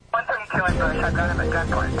killing brush. I've got him at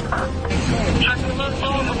gunpoint.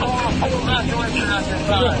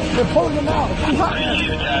 They're pulling them out.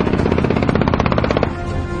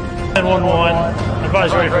 911.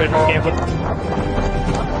 Advise ready for camp.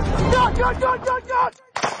 Gun!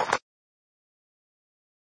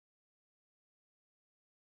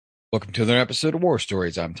 Welcome to another episode of War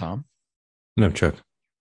Stories. I'm Tom. And I'm Chuck.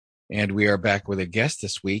 And we are back with a guest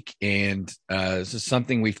this week. And this is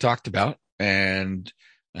something we've talked about. And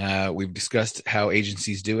we've discussed how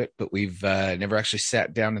agencies do it. But we've never actually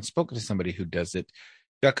sat down and spoken to somebody who does it.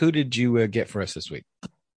 Chuck, who did you get for us this week?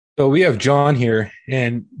 So we have John here.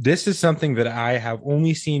 And this is something that I have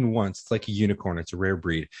only seen once. It's like a unicorn. It's a rare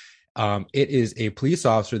breed. It is a police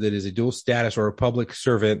officer that is a dual status, or a public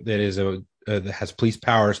servant that is that has police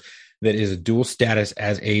powers, that is a dual status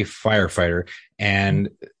as a firefighter. And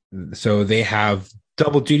so they have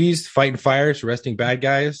double duties, fighting fires, arresting bad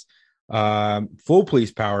guys, full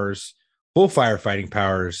police powers, full firefighting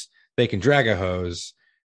powers. They can drag a hose.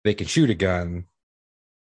 They can shoot a gun.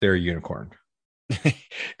 They're a unicorn.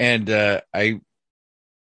 And I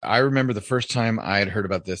remember the first time I had heard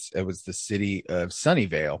about this, it was the city of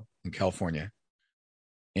Sunnyvale in California.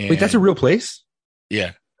 And wait, that's a real place?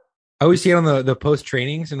 Yeah. I always see it on the post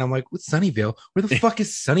trainings, and I'm like, what's Sunnyvale? Where the fuck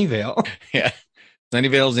is Sunnyvale? Yeah.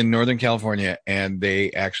 Sunnyvale's in Northern California, and they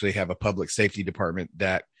actually have a public safety department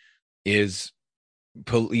that is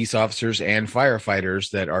police officers and firefighters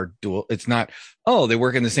that are dual. It's not, oh, they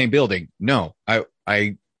work in the same building. No,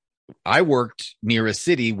 I worked near a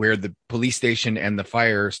city where the police station and the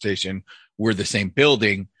fire station were the same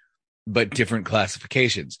building, but different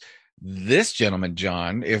classifications. This gentleman,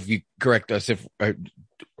 John, if you correct us if we're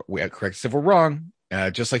wrong,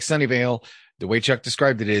 just like Sunnyvale, the way Chuck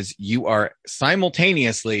described it is you are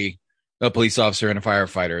simultaneously a police officer and a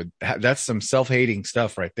firefighter. That's some self-hating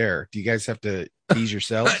stuff right there. Do you guys have to tease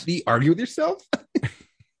yourselves? Do you argue with yourself?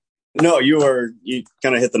 No, you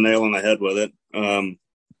kind of hit the nail on the head with it.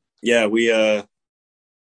 Yeah, we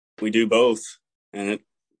do both, and it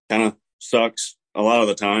kind of sucks a lot of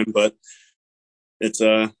the time, but it's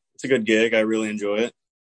a good gig. I really enjoy it.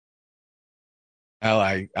 Well,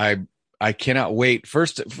 I cannot wait.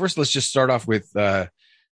 First, let's just start off with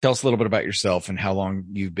tell us a little bit about yourself and how long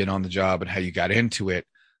you've been on the job and how you got into it.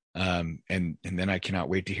 And then I cannot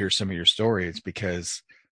wait to hear some of your stories, because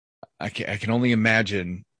I can only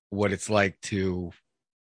imagine what it's like to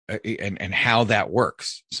and how that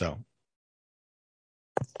works. So,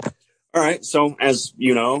 all right. So, as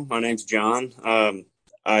you know, my name's John.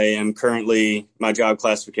 I am currently, my job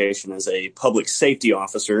classification is a public safety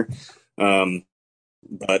officer.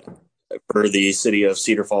 But for the city of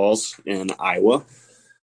Cedar Falls in Iowa,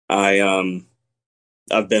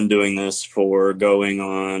 I've been doing this for going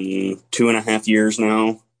on 2.5 years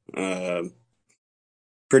now.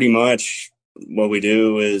 Pretty much what we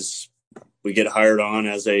do is we get hired on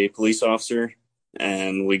as a police officer,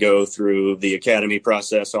 and we go through the academy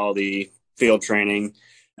process, all the field training,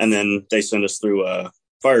 and then they send us through a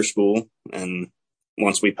fire school. And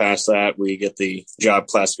once we pass that, we get the job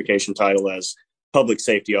classification title as public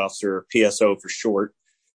safety officer, PSO for short.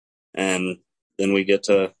 And then we get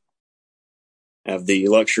to have the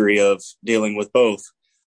luxury of dealing with both.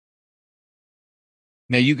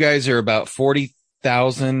 Now, you guys are about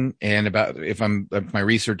 40,000, and about, if my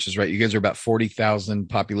research is right, you guys are about 40,000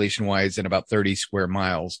 population wise and about 30 square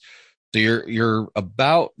miles. So you're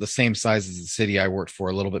about the same size as the city I worked for,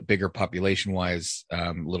 a little bit bigger population wise,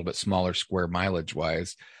 a little bit smaller square mileage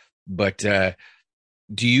wise. But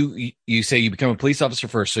do you say you become a police officer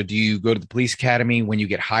first? So do you go to the police academy when you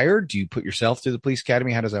get hired? Do you put yourself through the police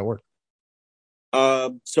academy? How does that work?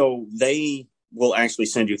 So they will actually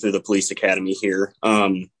send you through the police academy here.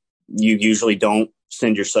 You usually don't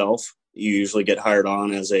send yourself. You usually get hired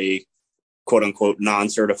on as a quote unquote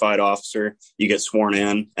non-certified officer. You get sworn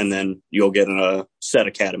in, and then you'll get a set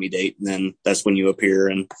academy date. And then that's when you appear.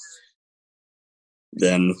 And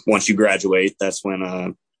then once you graduate, that's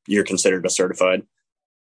when you're considered a certified.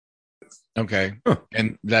 Okay. Huh.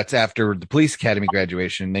 And that's after the police academy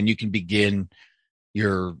graduation. Then you can begin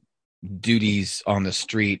your duties on the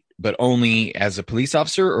street, but only as a police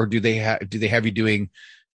officer, or do they have you doing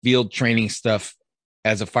field training stuff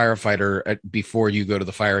as a firefighter before you go to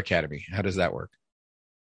the fire academy? How does that work?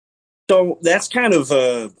 So that's kind of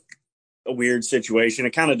a weird situation.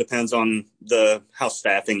 It kind of depends on how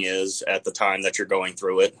staffing is at the time that you're going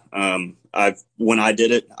through it. When I did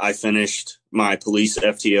it, I finished my police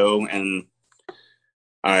FTO, and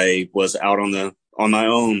I was out on my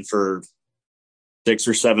own for 6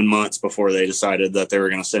 or 7 months before they decided that they were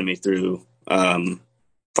going to send me through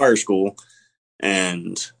fire school.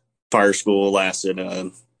 And fire school lasted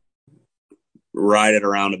right at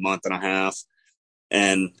around a month and a half.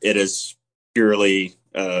 And it is purely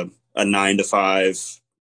a 9 to 5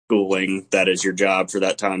 schooling. That is your job for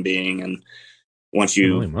that time being. And once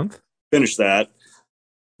you finish that,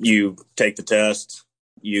 you take the test.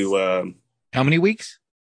 You how many weeks?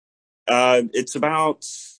 It's about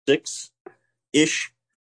 6-ish,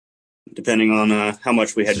 depending on how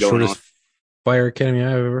much we had going on. Fire academy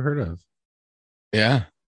I've ever heard of. Yeah,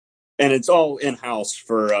 and it's all in house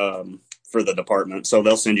for the department, so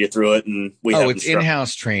they'll send you through it. And it's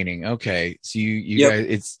in-house training. Okay, so you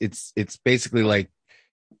guys, it's basically like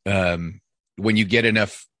when you get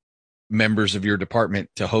enough members of your department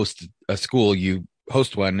to host a school, you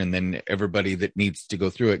host one, and then everybody that needs to go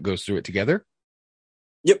through it goes through it together.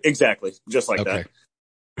 Yep, exactly, just like that.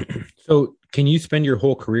 So, can you spend your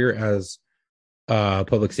whole career as a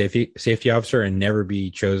public safety officer and never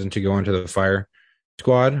be chosen to go into the fire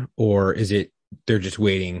squad, or is it they're just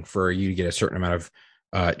waiting for you to get a certain amount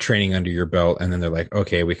of training under your belt, and then they're like,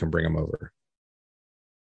 okay, we can bring them over?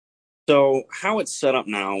 So, how it's set up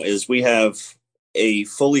now is we have a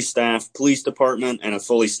fully staffed police department and a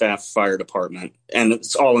fully staffed fire department, and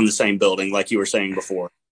it's all in the same building, like you were saying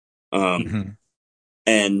before.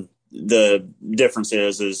 And the difference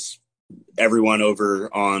is everyone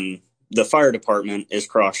over on the fire department is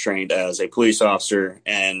cross-trained as a police officer,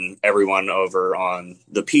 and everyone over on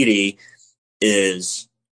the PD is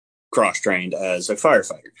cross-trained as a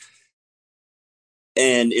firefighter.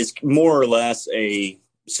 And it's more or less a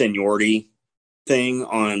seniority thing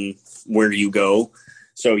on where you go.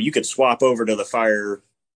 So you could swap over to the fire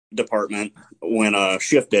department when a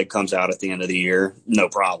shift bid comes out at the end of the year, no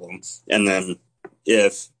problem. And then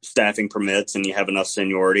if staffing permits and you have enough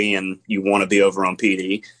seniority and you want to be over on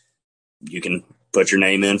PD, you can put your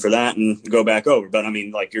name in for that and go back over. But I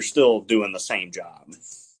mean, like, you're still doing the same job.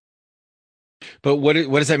 But what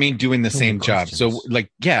does that mean, doing the same job? So so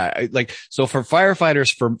for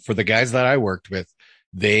firefighters, for the guys that I worked with,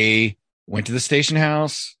 they went to the station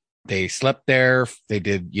house, they slept there, they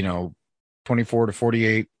did, 24 to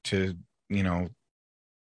 48 to,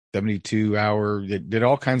 72 hour, they did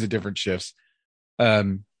all kinds of different shifts.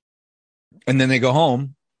 And then they go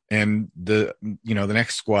home and the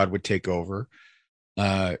next squad would take over.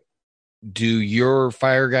 Do your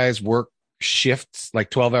fire guys work shifts, like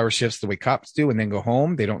 12-hour shifts the way cops do, and then go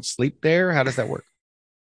home? They don't sleep there? How does that work?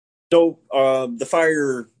 So the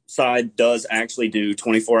fire side does actually do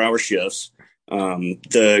 24-hour shifts.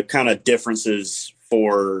 The kind of differences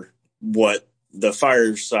for what the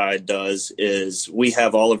fire side does is we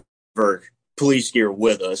have all of our police gear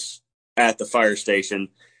with us at the fire station.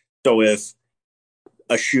 So if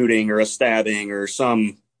a shooting or a stabbing or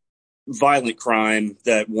some violent crime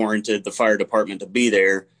that warranted the fire department to be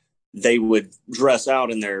there, they would dress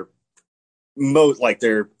out in their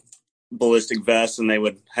their ballistic vests, and they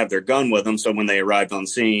would have their gun with them. So when they arrived on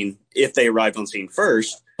scene, if they arrived on scene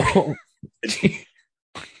first,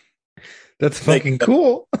 that's fucking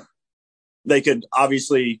cool. They could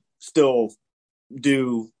obviously still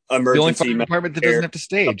do emergency. The only fire department that doesn't have to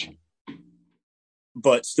stage,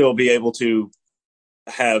 but still be able to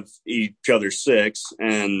have each other six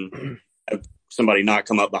and have somebody not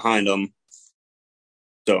come up behind them.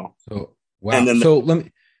 So wow. And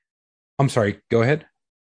then I'm sorry, go ahead.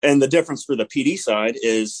 And the difference for the PD side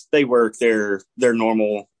is they work their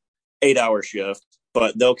normal 8-hour shift,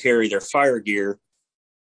 but they'll carry their fire gear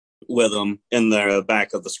with them in the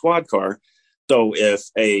back of the squad car. So if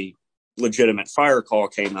a legitimate fire call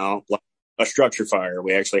came out, like a structure fire,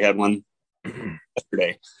 we actually had one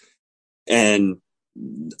yesterday, and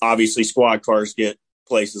obviously squad cars get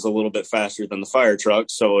places a little bit faster than the fire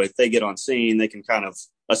trucks. So if they get on scene, they can kind of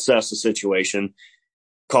assess the situation,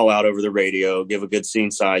 call out over the radio, give a good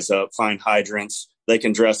scene size up, find hydrants. They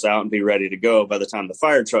can dress out and be ready to go by the time the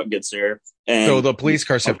fire truck gets there. And so the police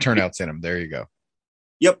cars have turnouts in them. There you go.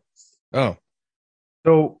 Yep. Oh,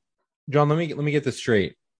 so John, let me get this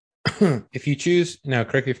straight. If you choose, now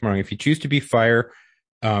correct me if I'm wrong, if you choose to be fire,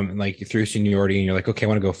 like through seniority, and you're like, okay, I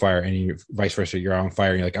want to go fire, and you vice versa, you're on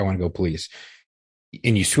fire, and you're like, I want to go police,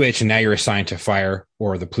 and you switch, and now you're assigned to fire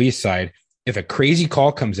or the police side. If a crazy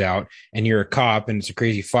call comes out and you're a cop and it's a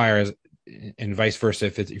crazy fire, and vice versa,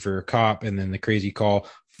 if you're a cop and then the crazy call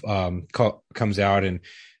comes out and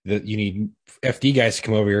you need FD guys to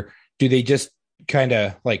come over here, do they just kind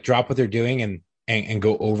of like drop what they're doing and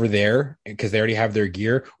go over there because they already have their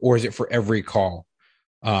gear, or is it for every call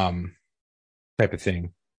type of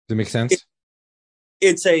thing? Does it make sense?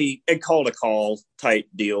 It's a call to call type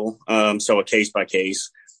deal. So a case by case.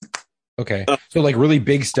 Okay. So like really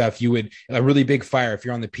big stuff, a really big fire, if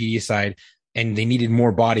you're on the PD side, and they needed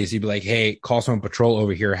more bodies, he'd be like, hey, call someone patrol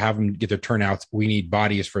over here, have them get their turnouts. We need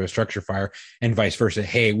bodies for a structure fire, and vice versa.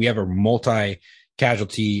 Hey, we have a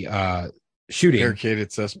multi-casualty shooting.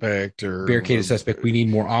 Barricaded suspect. We need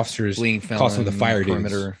more officers. Call some of the fire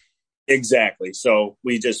dudes. Exactly. So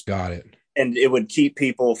we just got it. And it would keep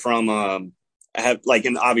people from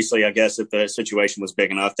and obviously, I guess if the situation was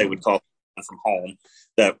big enough, they would call from home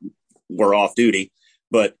that were off duty.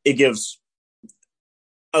 But it gives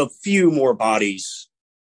a few more bodies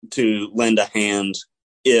to lend a hand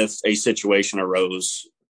if a situation arose,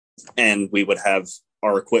 and we would have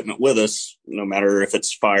our equipment with us, no matter if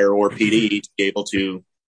it's fire or PD, to be able to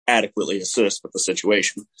adequately assist with the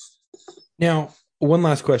situation. Now, one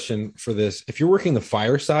last question for this. If you're working the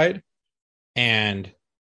fire side and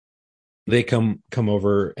they come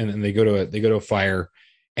over and they go to a fire,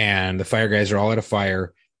 and the fire guys are all at a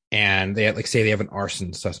fire, and they have, say they have an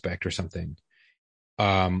arson suspect or something,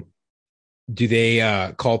 do they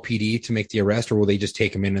call PD to make the arrest, or will they just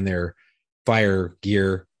take them in their fire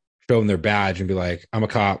gear, show them their badge, and be like, I'm a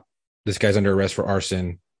cop, this guy's under arrest for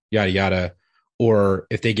arson, yada yada? Or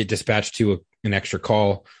if they get dispatched to an extra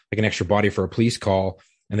call, like an extra body for a police call,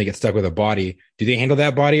 and they get stuck with a body, do they handle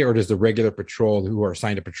that body, or does the regular patrol who are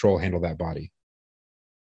assigned to patrol handle that body?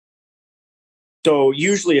 So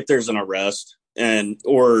usually if there's an arrest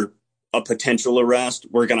or a potential arrest,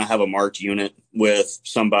 we're going to have a marked unit with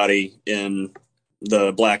somebody in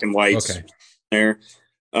the black and whites there.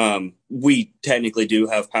 We technically do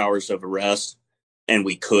have powers of arrest, and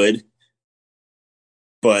we could,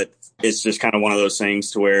 but it's just kind of one of those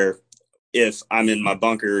things to where if I'm in my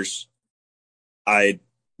bunkers, I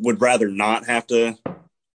would rather not have to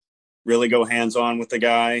really go hands-on with the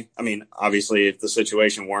guy. I mean, obviously, if the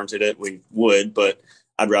situation warranted it, we would, but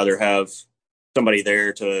I'd rather have somebody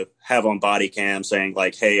there to have on body cam saying,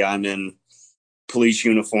 like, hey, I'm in police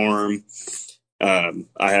uniform. I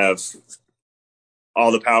have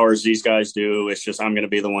all the powers these guys do. It's just I'm going to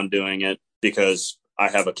be the one doing it because I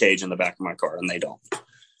have a cage in the back of my car and they don't.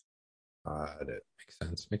 That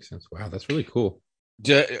makes sense. Wow, that's really cool.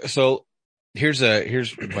 So here's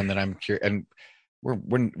one that I'm curious, and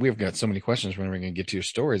we've got so many questions when we're going to get to your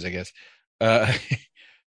stories, I guess.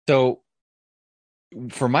 So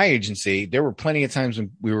for my agency, there were plenty of times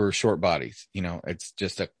when we were short bodies. It's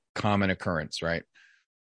just a common occurrence, right?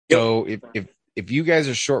 Yep. So if you guys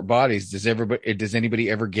are short bodies, does anybody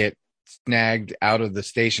ever get snagged out of the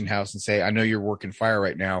station house and say, I know you're working fire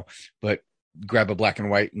right now, but grab a black and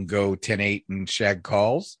white and go 10-8 and shag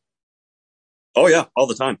calls? Oh yeah, all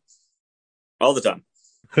the time.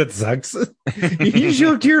 That sucks. You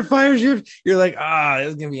show up to your fire shift, you're like, this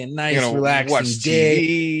is gonna be a nice, relaxing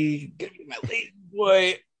day. Gonna be my late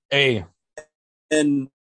boy. Hey, and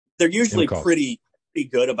they're usually pretty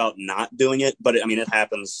good about not doing it, but I mean, it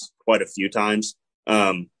happens quite a few times.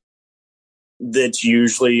 That's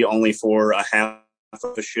usually only for a half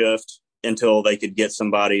of a shift until they could get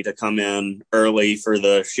somebody to come in early for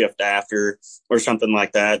the shift after or something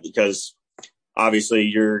like that, because obviously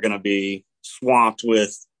you're going to be swamped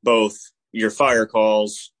with both your fire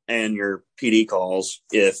calls and your PD calls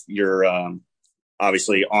if you're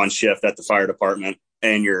obviously on shift at the fire department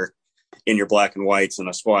and you're in your black and whites in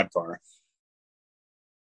a squad car.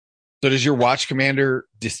 So does your watch commander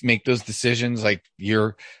just make those decisions? Like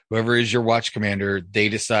whoever is your watch commander, they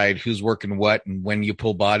decide who's working what and when you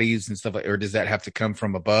pull bodies and stuff, or does that have to come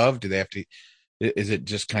from above? Do they have to? Is it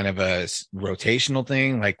just kind of a rotational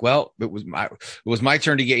thing? Like, well, it was my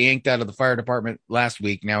turn to get yanked out of the fire department last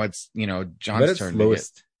week. Now it's John's turn.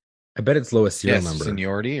 I bet it's lowest serial number.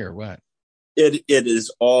 Seniority or what? It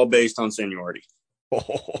is all based on seniority.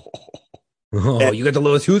 Oh, you got the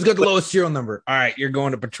lowest. Who's got the lowest serial number? All right, you're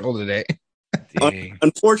going to patrol today.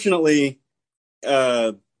 Unfortunately,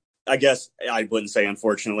 I guess I wouldn't say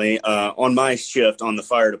unfortunately. On my shift on the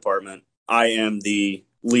fire department, I am the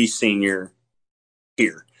least senior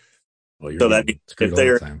here. Well, so that means if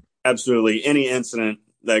there's absolutely any incident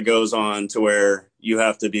that goes on to where you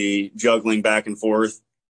have to be juggling back and forth,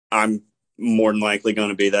 I'm more than likely going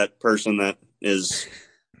to be that person that is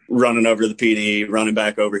running over to the PD, running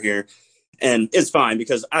back over here. And it's fine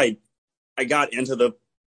because I got into the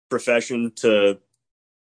profession to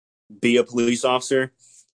be a police officer,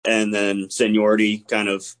 and then seniority kind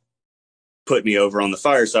of put me over on the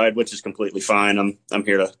fire side, which is completely fine. I'm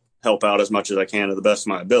here to help out as much as I can to the best of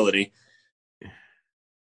my ability.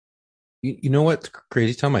 You know what's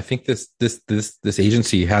crazy, Tom? I think this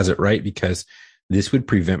agency has it right, because this would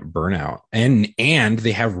prevent burnout, and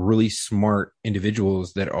they have really smart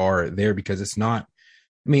individuals that are there, because it's not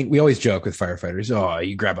I mean, we always joke with firefighters, oh,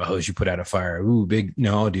 you grab a hose, you put out a fire. Ooh, big.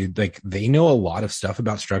 No, dude. Like they know a lot of stuff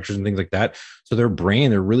about structures and things like that. So they're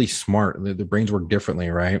really smart. Their brains work differently,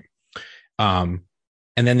 right? Um,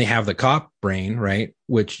 and then they have the cop brain, right?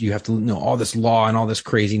 Which you have to know all this law and all this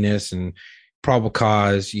craziness and probable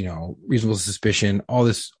cause, reasonable suspicion, all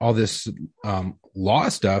this law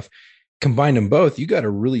stuff. Combine them both, you got a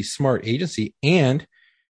really smart agency. And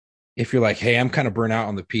if you're like, hey, I'm kind of burnt out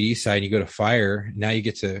on the PD side, you go to fire, now you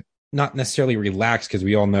get to not necessarily relax, because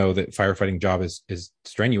we all know that firefighting job is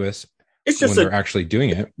strenuous. It's just when they're actually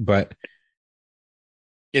doing it, but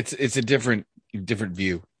it's a different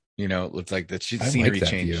view. It's like the scenery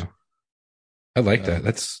change. View. I like that.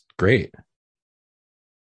 That's great.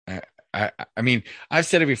 I mean, I've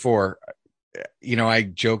said it before. I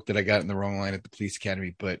joke that I got in the wrong line at the police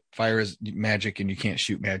academy, but fire is magic and you can't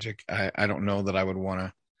shoot magic. I don't know that I would want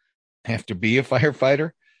to have to be a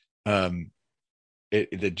firefighter.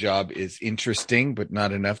 The job is interesting, but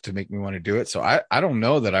not enough to make me want to do it. So I don't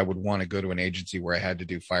know that I would want to go to an agency where I had to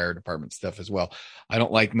do fire department stuff as well. I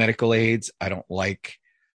don't like medical aids. I don't like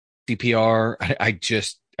CPR.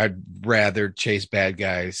 I'd rather chase bad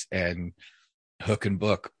guys and hook and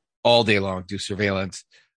book all day long, do surveillance.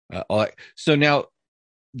 So now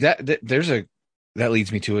that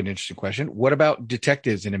leads me to an interesting question. What about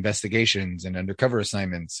detectives and investigations and undercover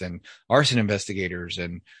assignments and arson investigators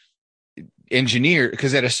and engineer?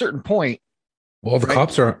 Because at a certain point, the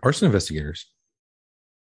cops are arson investigators.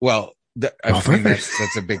 Well,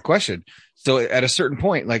 that's a big question. So at a certain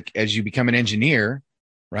point, like as you become an engineer,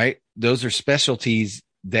 right? Those are specialties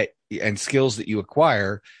and skills that you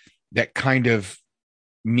acquire that kind of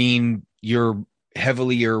mean you're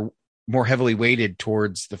more heavily weighted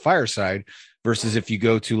towards the fire side versus if you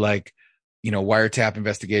go to wiretap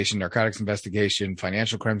investigation, narcotics investigation,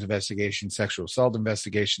 financial crimes investigation, sexual assault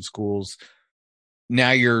investigation, schools.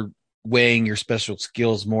 Now you're weighing your special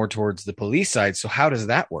skills more towards the police side. So how does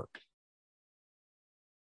that work?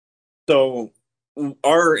 So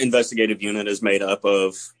our investigative unit is made up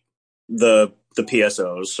of the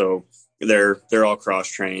PSOs. So they're all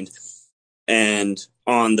cross-trained. And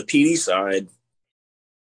on the PD side,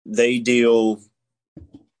 they deal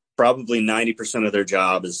probably 90% of their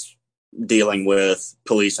job is dealing with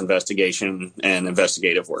police investigation and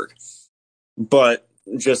investigative work. But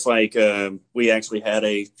just like we actually had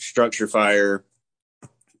a structure fire,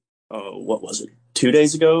 what was it, 2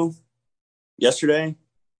 days ago? Yesterday?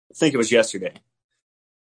 I think it was yesterday.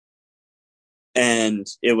 And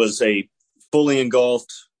it was a fully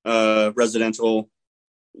engulfed residential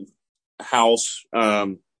house.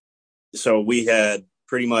 So we had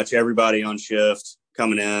pretty much everybody on shift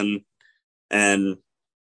coming in and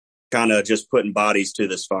kind of just putting bodies to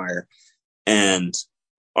this fire. And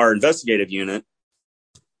our investigative unit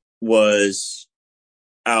was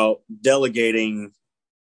out delegating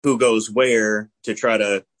who goes where to try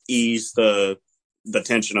to ease the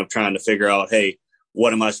tension of trying to figure out, hey,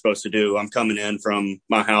 what am I supposed to do? I'm coming in from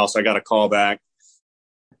my house. I got a call back.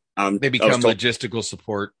 They become logistical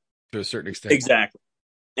support to a certain extent. Exactly.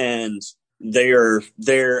 And they're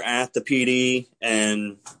at the PD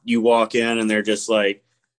and you walk in and they're just like,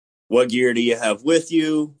 what gear do you have with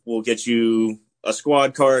you? We'll get you a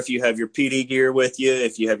squad car if you have your PD gear with you.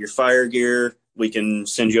 If you have your fire gear, we can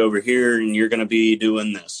send you over here and you're going to be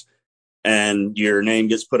doing this. And your name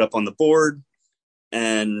gets put up on the board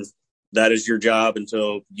and that is your job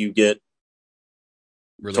until you get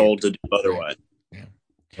told to do otherwise. Yeah.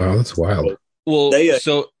 Wow, that's wild. Well,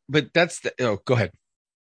 but that's go ahead.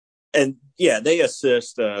 And yeah, they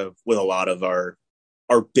assist with a lot of our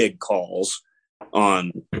big calls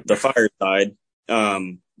on the fire side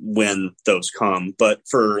when those come. But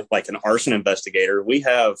for like an arson investigator, we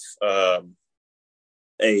have an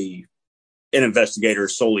investigator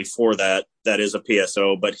solely for that is a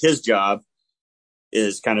PSO, but his job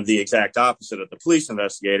is kind of the exact opposite of the police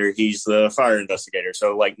investigator. He's the fire investigator.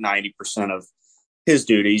 So like 90% of his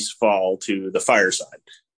duties fall to the fire side.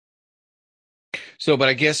 So, but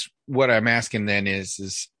I guess what I'm asking then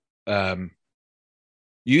is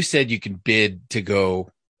you said you can bid to go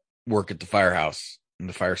work at the firehouse and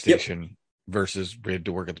the fire station versus bid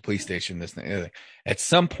to work at the police station, this and that. At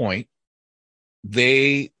some point,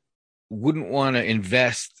 they wouldn't want to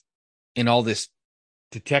invest in all this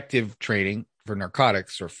detective training for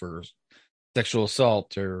narcotics or for sexual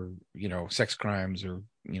assault or, sex crimes or,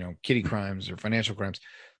 kitty crimes or financial crimes,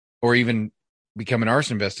 or even become an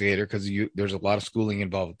arson investigator because there's a lot of schooling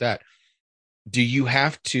involved with that. Do you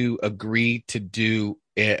have to agree to do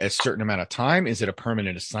a certain amount of time? Is it a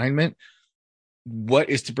permanent assignment?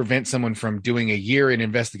 What is to prevent someone from doing a year in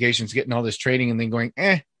investigations, getting all this training and then going,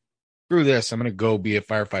 screw this, I'm going to go be a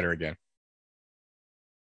firefighter again?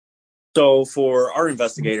 So for our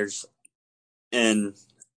investigators, and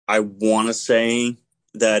I want to say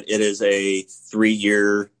that it is a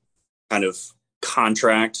 3-year kind of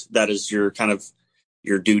contract. That is your kind of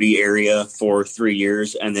your duty area for 3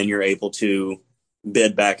 years, and then you're able to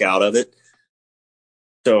bid back out of it.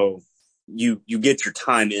 So you get your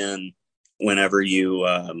time in whenever you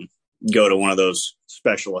go to one of those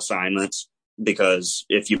special assignments, because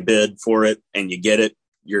if you bid for it and you get it,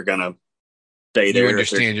 you're gonna stay there. You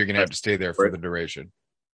understand you're going to have to stay there for the duration.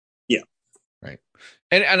 Yeah. Right.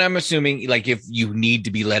 And I'm assuming, like, if you need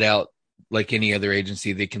to be let out, like any other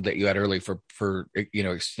agency, they can let you out early for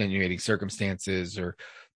extenuating circumstances, or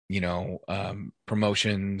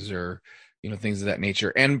promotions, or things of that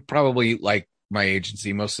nature. And probably, like my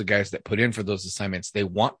agency, most of the guys that put in for those assignments, they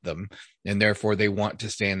want them, and therefore they want to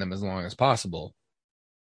stay in them as long as possible.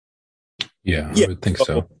 Yeah, I would think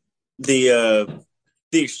so. The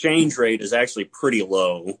exchange rate is actually pretty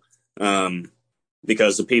low,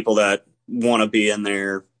 because the people that want to be in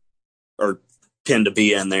there or tend to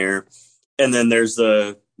be in there. And then there's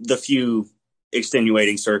the few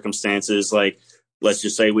extenuating circumstances, like let's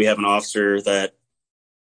just say we have an officer that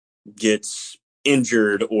gets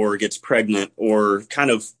injured or gets pregnant or kind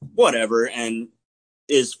of whatever, and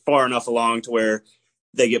is far enough along to where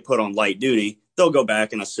they get put on light duty. They'll go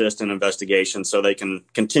back and assist in investigation so they can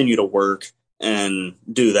continue to work and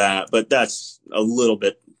do that. But that's a little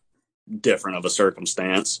bit different of a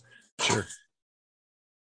circumstance. Sure.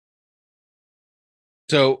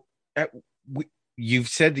 So you've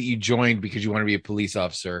said that you joined because you want to be a police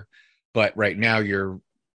officer, but right now you're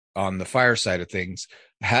on the fire side of things.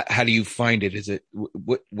 How do you find it? Is it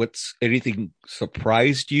what's anything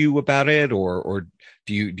surprised you about it, or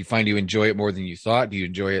do you find you enjoy it more than you thought? Do you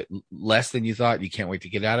enjoy it less than you thought? You can't wait to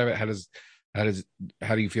get out of it.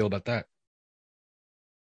 How do you feel about that?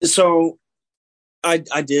 So I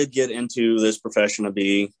did get into this profession to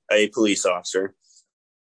be a police officer.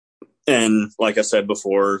 And like I said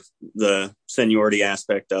before, the seniority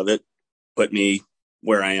aspect of it put me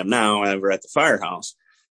where I am now, over at the firehouse.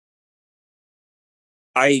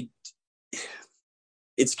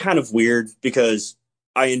 It's kind of weird because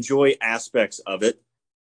I enjoy aspects of it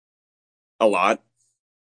a lot.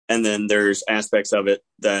 And then there's aspects of it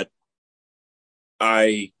that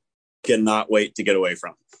I cannot wait to get away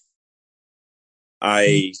from.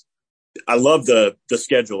 I love the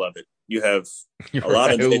schedule of it. You have a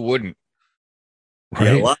lot of days, who wouldn't? Right?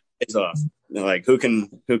 A lot of days off. Like who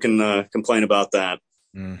can complain about that?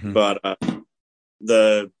 Mm-hmm. But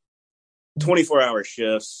the 24-hour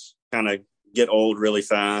shifts kind of get old really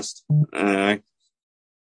fast,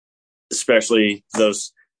 especially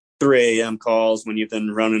those 3 a.m. calls when you've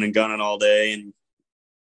been running and gunning all day, and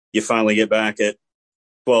you finally get back at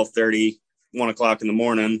 12:30, 1 o'clock in the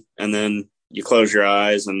morning, and then you close your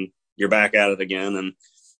eyes and you're back at it again. And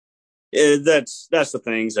that's the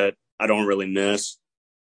things that I don't really miss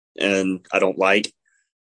and I don't like.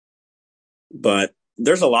 But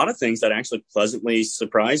there's a lot of things that actually pleasantly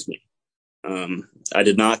surprised me. I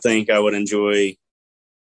did not think I would enjoy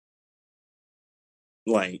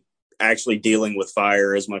like actually dealing with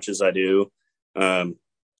fire as much as I do. I'm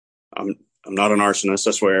not an arsonist,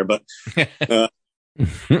 I swear, but the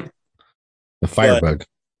firebug.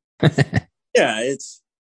 Yeah,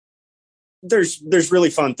 there's really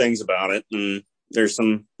fun things about it, and there's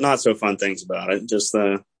some not so fun things about it. Just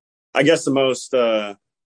I guess the most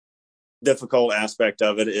difficult aspect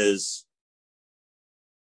of it is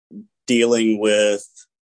dealing with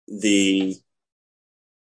the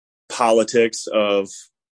politics of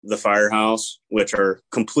the firehouse, which are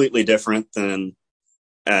completely different than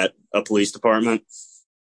at a police department,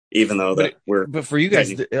 even though but for you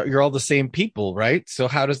guys, you're all the same people, right? So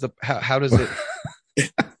how does it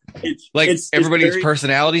everybody's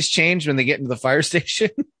personalities change when they get into the fire station?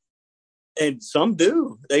 And some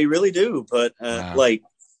do, they really do. But wow. Like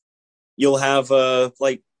you'll have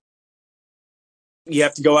you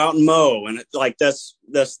have to go out and mow, and like that's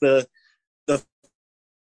the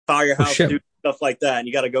firehouse do stuff like that, and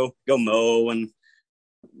you got to go mow and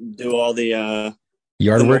do all the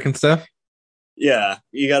yard work and stuff. Yeah,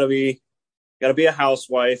 you got to be a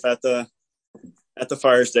housewife at the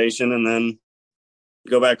fire station, and then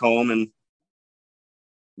go back home and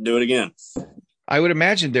do it again. I would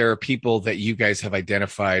imagine there are people that you guys have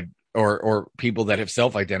identified, or people that have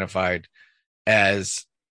self-identified as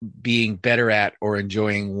being better at or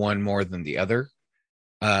enjoying one more than the other.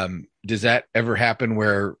 Does that ever happen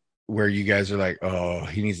where you guys are like, oh,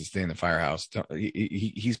 he needs to stay in the firehouse?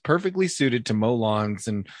 He's perfectly suited to mow lawns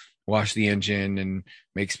and wash the engine and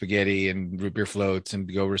make spaghetti and root beer floats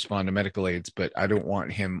and go respond to medical aids, but I don't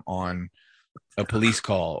want him on a police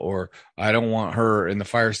call, or I don't want her in the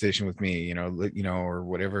fire station with me, or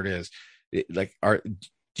whatever it is.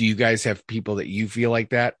 Do you guys have people that you feel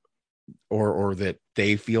like that, or that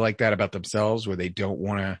they feel like that about themselves, where they don't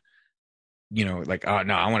want to, oh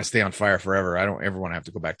no, I want to stay on fire forever. I don't ever want to have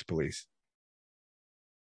to go back to police.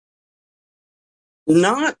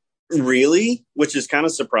 Not really, which is kind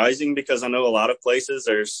of surprising because I know a lot of places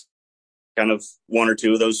there's kind of one or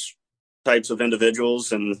two of those types of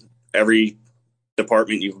individuals in every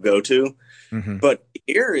department you go to. Mm-hmm. But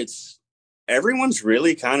here everyone's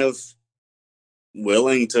really kind of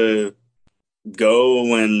willing to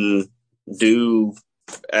go and do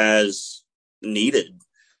as needed,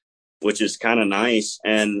 which is kind of nice.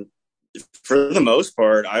 And for the most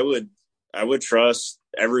part, I would trust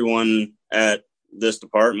everyone at this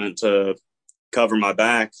department to cover my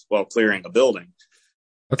back while clearing a building.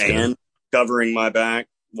 That's and good. Covering my back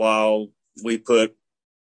while we put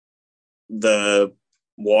the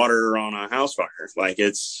water on a house fire. Like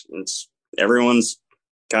it's everyone's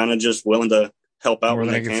kind of just willing to help out More when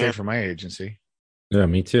than I they can can. say for my agency. Yeah,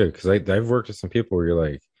 me too. Because I've worked with some people where you're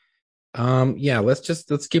like, yeah,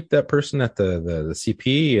 let's keep that person at the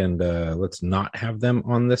CP and let's not have them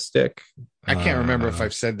on this stick. I can't remember if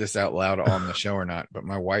I've said this out loud on the show or not, but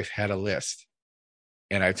my wife had a list,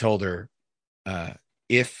 and I told her,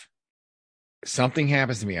 if something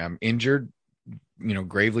happens to me, I'm injured,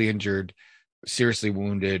 gravely injured, seriously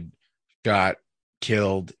wounded, shot,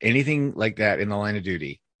 killed, anything like that in the line of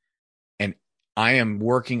duty, and I am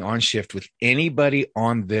working on shift with anybody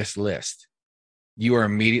on this list, you are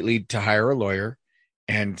immediately to hire a lawyer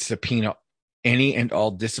and subpoena any and all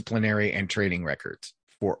disciplinary and training records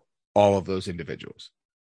for all of those individuals.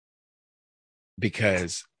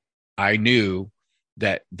 Because I knew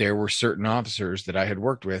that there were certain officers that I had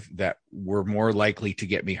worked with that were more likely to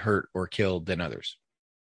get me hurt or killed than others.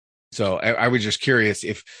 So I was just curious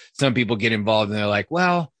if some people get involved and they're like,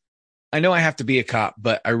 well, I know I have to be a cop,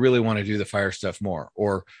 but I really want to do the fire stuff more.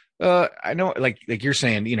 Or I know, like you're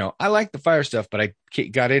saying, I like the fire stuff, but I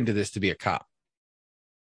got into this to be a cop.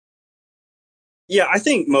 Yeah, I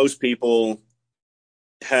think most people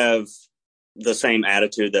have the same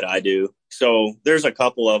attitude that I do. So there's a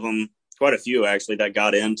couple of them, quite a few actually, that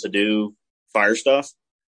got in to do fire stuff.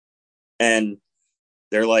 And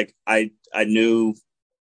they're like, I knew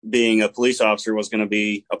being a police officer was going to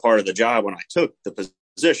be a part of the job when I took the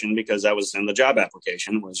position, because that was in the job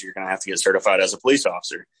application, was you're going to have to get certified as a police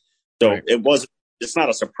officer. So right. It's not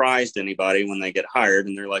a surprise to anybody when they get hired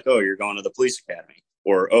and they're like, oh, you're going to the police academy,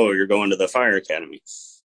 or, oh, you're going to the fire academy.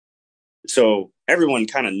 So everyone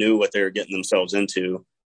kind of knew what they were getting themselves into.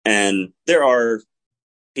 And there are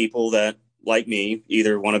people that, like me,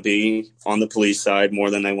 either want to be on the police side more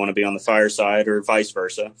than they want to be on the fire side, or vice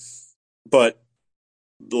versa. But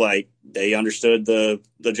like, they understood the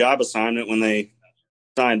job assignment when they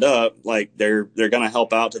signed up. Like they're going to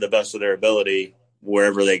help out to the best of their ability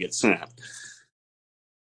wherever they get sent.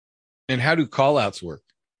 And how do call outs work?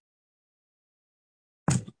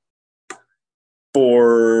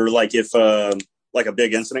 For like, if like a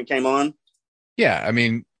big incident came on? Yeah. I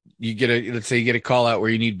mean, let's say you get a call out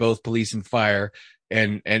where you need both police and fire.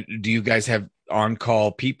 And do you guys have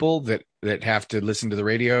on-call people that have to listen to the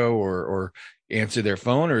radio or answer their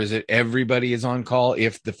phone, or is it everybody is on call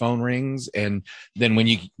if the phone rings, and then when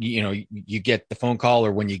you get the phone call,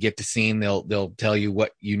 or when you get to scene, they'll tell you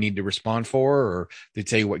what you need to respond for, or they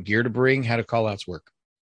tell you what gear to bring? How do call outs work?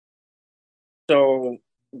 So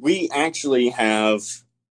we actually have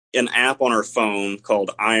an app on our phone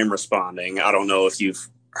called I Am Responding. I don't know if you've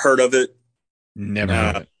heard of it. Never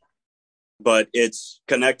heard of it. But it's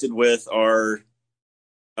connected with our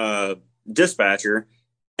dispatcher,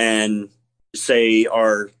 and say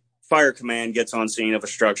our fire command gets on scene of a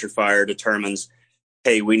structure fire, determines,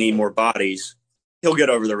 hey, we need more bodies. He'll get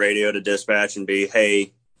over the radio to dispatch and be,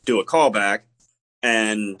 hey, do a callback.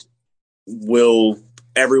 And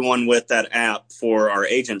everyone with that app for our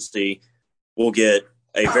agency will get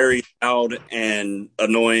a very loud and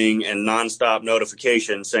annoying and nonstop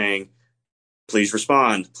notification saying, please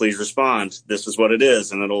respond, please respond. This is what it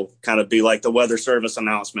is. And it'll kind of be like the weather service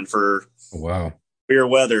announcement for severe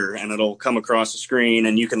weather. And it'll come across the screen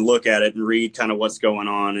and you can look at it and read kind of what's going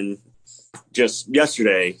on. And just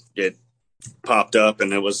yesterday it popped up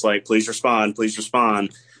and it was like, please respond, please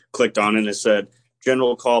respond. Clicked on it and it said,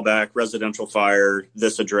 general callback, residential fire,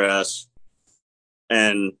 this address.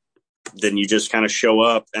 And then you just kind of show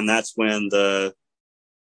up, and that's when the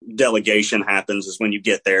delegation happens, is when you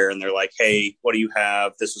get there and they're like, hey, what do you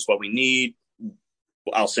have? This is what we need.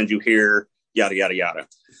 I'll send you here, yada, yada, yada.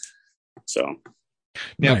 So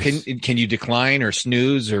now, Nice. can you decline or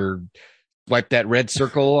snooze or wipe that red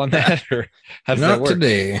circle on that, or how does that Not work?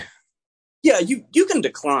 today. yeah, you can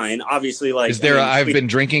decline. Obviously, like, Is there a I've we- been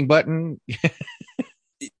drinking button?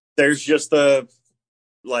 there's just the,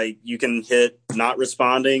 like, you can hit not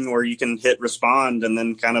responding, or you can hit respond and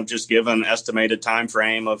then kind of just give an estimated time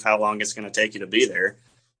frame of how long it's going to take you to be there.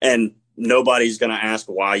 And nobody's going to ask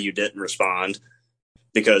why you didn't respond,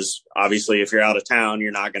 because obviously if you're out of town,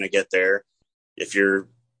 you're not going to get there. If you're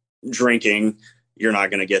drinking, you're not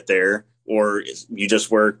going to get there. Or you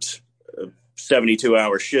just worked a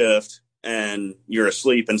 72-hour shift and you're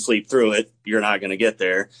asleep and sleep through it, you're not going to get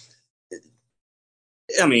there.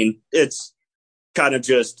 I mean, it's kind of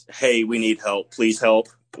just, hey, we need help. Please help.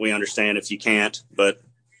 We understand if you can't, but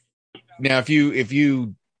Now, if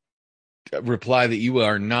you reply that you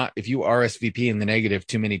are not, if you RSVP in the negative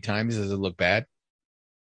too many times, does it look bad?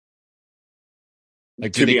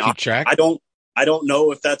 Like, do to they be keep honest, track? I don't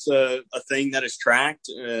know if that's a thing that is tracked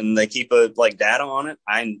and they keep a like data on it.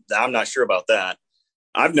 I'm not sure about that.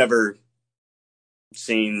 I've never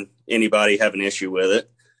seen anybody have an issue with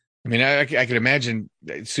it. I mean, I could imagine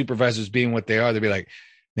supervisors being what they are. They'd be like,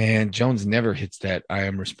 man, Jones never hits that I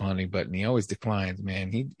am responding button. He always declines,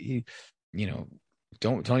 man. He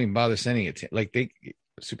don't even bother sending it to, like,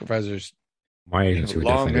 supervisors My have agency a would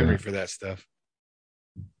long definitely do memory that. for that stuff.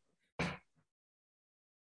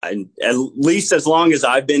 At least as long as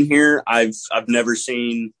I've been here, I've never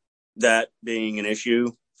seen that being an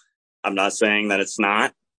issue. I'm not saying that it's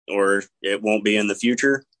not, or it won't be in the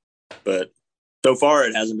future, but so far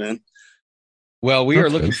it hasn't been. Well, we are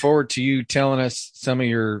That's looking good. forward to you telling us some of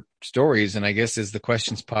your stories, and I guess as the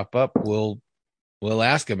questions pop up, we'll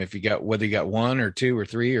ask them. If you got, whether you got one or two or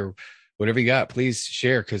three or whatever you got, please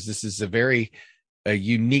share, because this is a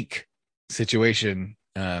unique situation.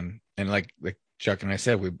 And like Chuck and I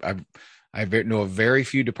said, I know of very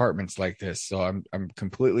few departments like this, so I'm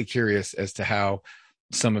completely curious as to how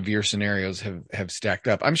some of your scenarios have stacked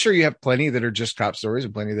up. I'm sure you have plenty that are just cop stories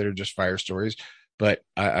and plenty that are just fire stories, but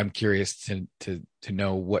I'm curious to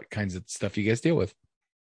know what kinds of stuff you guys deal with.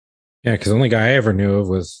 Yeah, because the only guy I ever knew of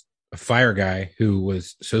was a fire guy who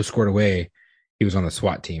was so squared away, he was on the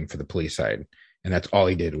SWAT team for the police side. And that's all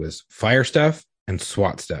he did was fire stuff and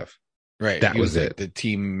SWAT stuff. Right. That He was like it. the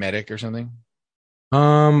team medic or something.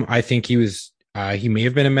 I think he was, he may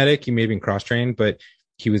have been a medic. He may have been cross-trained, but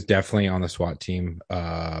he was definitely on the SWAT team,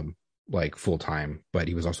 like full time, but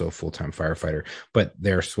he was also a full-time firefighter, but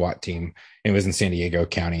their SWAT team, it was in San Diego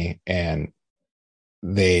County, and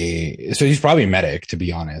so he's probably a medic, to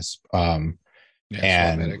be honest. Yeah, SWAT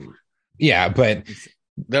And medic. yeah, but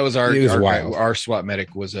That was our It was our, wild. our SWAT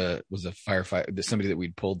medic was a firefighter, somebody that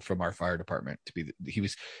we'd pulled from our fire department to be. He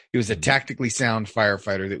was a tactically sound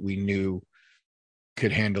firefighter that we knew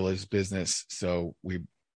could handle his business. So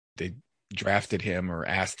they drafted him or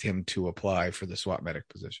asked him to apply for the SWAT medic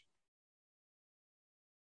position.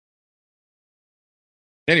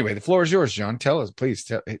 Anyway, the floor is yours, John. Tell us, please.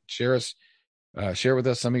 Share with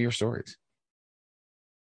us some of your stories.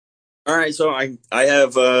 All right, so I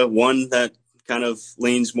have one that kind of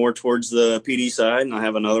leans more towards the PD side, and I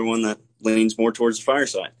have another one that leans more towards the fire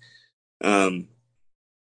side.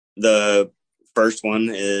 The first one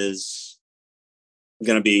is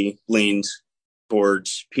going to be leaned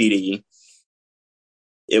towards PD.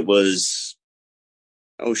 It was,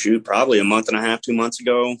 probably a month and a half, 2 months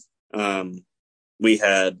ago. We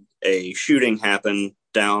had a shooting happen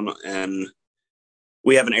down, and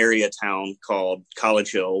we have an area town called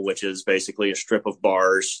College Hill, which is basically a strip of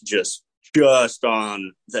bars just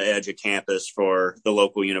on the edge of campus for the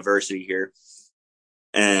local university here.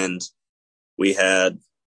 And we had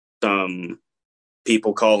some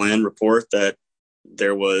people call in, report that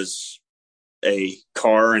there was a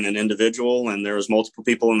car and an individual, and there was multiple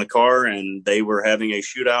people in the car, and they were having a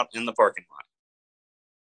shootout in the parking lot.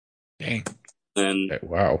 Dang. And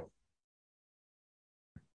wow.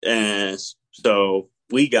 And so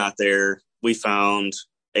we got there, we found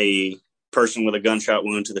a person with a gunshot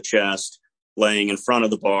wound to the chest laying in front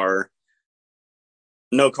of the bar,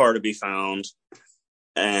 no car to be found.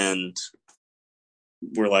 And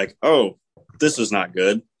we're like, oh, this is not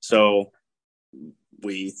good. So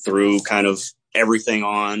we threw kind of everything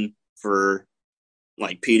on for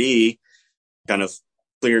like PD, kind of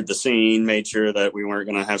cleared the scene, made sure that we weren't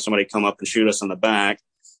going to have somebody come up and shoot us in the back.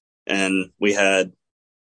 And we had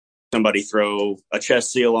somebody throw a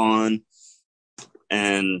chest seal on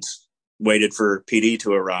and waited for PD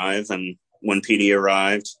to arrive. And when PD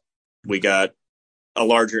arrived, we got a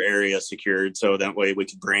larger area secured, so that way we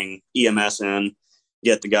could bring EMS in,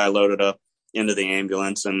 get the guy loaded up into the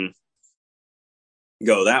ambulance and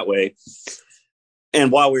go that way.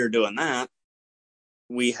 And while we were doing that,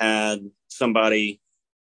 we had somebody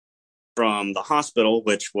from the hospital,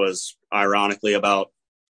 which was ironically about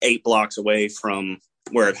 8 blocks away from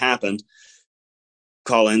where it happened,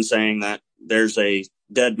 call in saying that there's a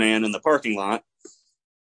dead man in the parking lot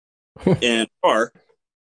in a car.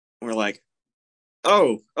 We're like,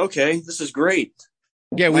 oh, okay, this is great.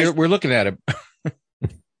 Yeah, we're looking at him.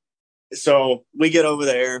 So we get over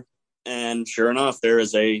there, and sure enough, there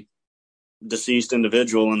is a deceased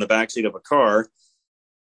individual in the backseat of a car.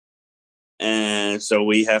 And so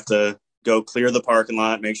we have to go clear the parking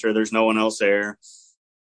lot, make sure there's no one else there.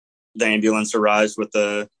 The ambulance arrives with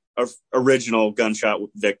the original gunshot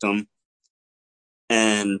victim,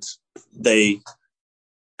 and they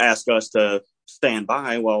ask us to stand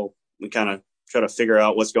by while we kind of try to figure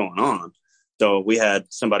out what's going on. So we had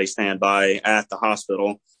somebody stand by at the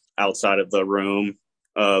hospital outside of the room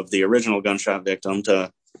of the original gunshot victim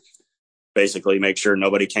to basically make sure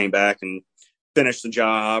nobody came back and finished the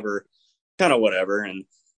job or kind of whatever. And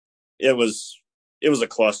it was a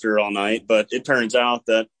cluster all night, but it turns out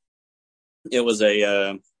that it was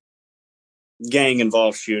a gang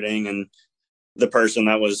involved shooting, and the person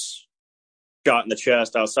that was shot in the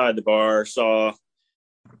chest outside the bar saw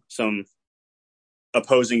some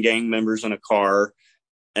opposing gang members in a car,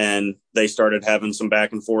 and they started having some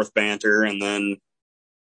back and forth banter, and then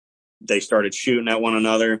they started shooting at one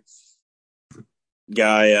another.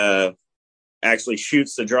 Guy actually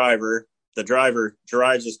shoots the driver. The driver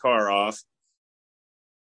drives his car off,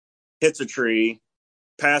 hits a tree.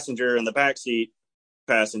 Passenger in the backseat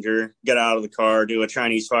passenger get out of the car, do a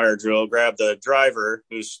Chinese fire drill, grab the driver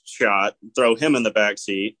who's shot, throw him in the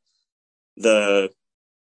backseat. The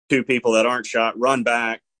 2 people that aren't shot run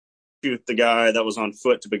back, shoot the guy that was on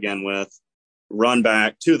foot to begin with, run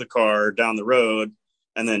back to the car down the road,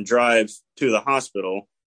 and then drive to the hospital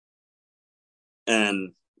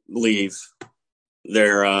and leave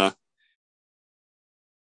their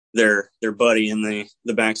buddy in the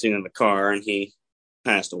backseat of the car, and he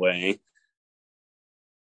passed away.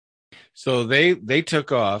 So they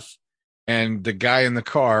took off, and the guy in the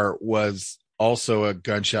car was also a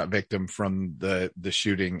gunshot victim from the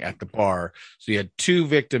shooting at the bar. So you had 2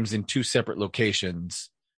 victims in 2 separate locations.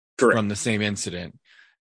 Correct. From the same incident.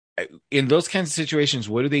 In those kinds of situations,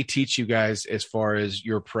 what do they teach you guys as far as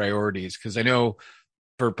your priorities? Because I know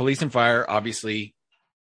for police and fire, obviously,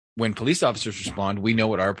 when police officers respond, we know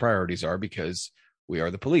what our priorities are because we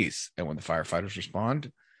are the police. And when the firefighters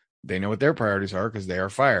respond, they know what their priorities are because they are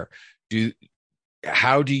fire.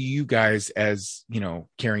 How do you guys, as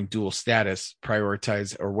carrying dual status,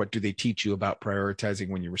 prioritize, or what do they teach you about prioritizing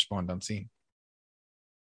when you respond on scene?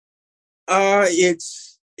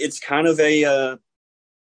 It's kind of a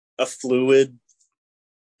fluid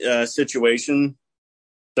situation,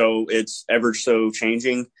 so it's ever so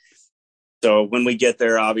changing. So when we get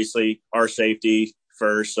there, obviously our safety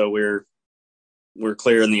first. So we're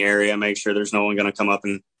clear in the area, make sure there's no one going to come up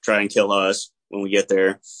and try and kill us when we get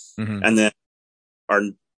there. Mm-hmm. And then our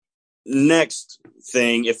next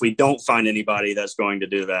thing, if we don't find anybody that's going to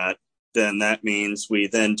do that, then that means we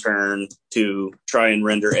then turn to try and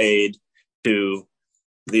render aid to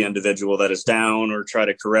the individual that is down or try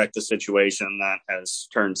to correct the situation that has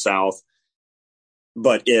turned south.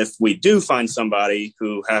 But if we do find somebody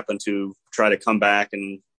who happened to try to come back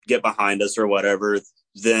and get behind us or whatever,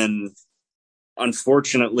 then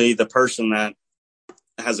unfortunately the person that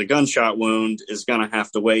has a gunshot wound is going to have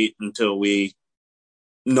to wait until we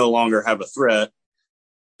no longer have a threat.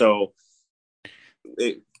 So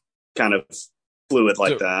it kind of fluid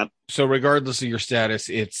like that. So regardless of your status,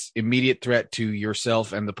 it's immediate threat to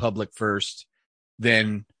yourself and the public first,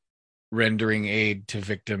 then rendering aid to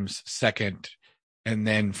victims second, and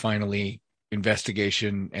then finally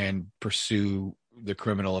investigation and pursue the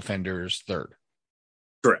criminal offenders third.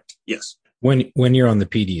 Correct. Yes. When you're on the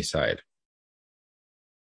PD side.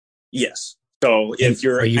 Yes. So if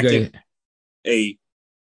you're acting a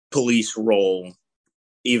police role,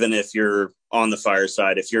 even if you're on the fire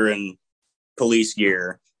side, if you're in police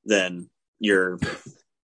gear, then you're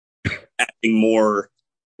acting more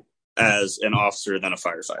as an officer than a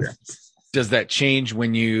firefighter. Does that change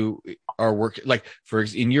when you are working? Like,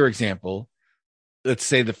 in your example, let's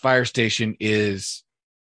say the fire station is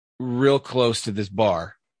real close to this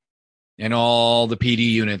bar, and all the PD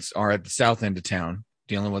units are at the south end of town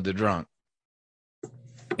dealing with the drunk.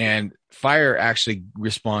 And fire actually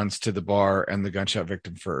responds to the bar and the gunshot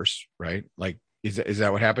victim first, right? Like, is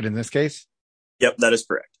that what happened in this case? Yep, that is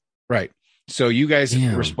correct. Right. So you guys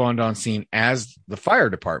respond on scene as the fire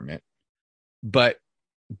department, but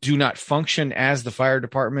do not function as the fire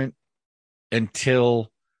department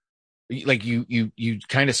until like you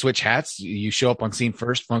kind of switch hats. You show up on scene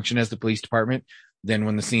first, function as the police department. Then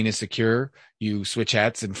when the scene is secure, you switch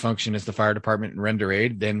hats and function as the fire department and render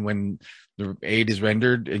aid. Then when the aid is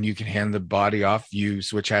rendered and you can hand the body off, you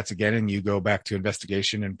switch hats again and you go back to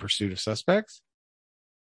investigation and pursuit of suspects.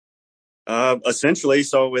 Essentially.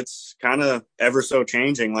 So it's kind of ever so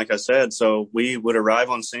changing, like I said. So we would arrive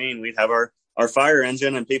on scene, we'd have our fire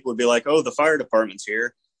engine, and people would be like, oh, the fire department's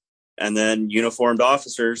here. And then uniformed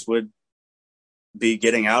officers would be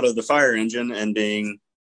getting out of the fire engine and being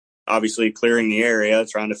obviously clearing the area,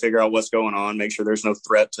 trying to figure out what's going on, make sure there's no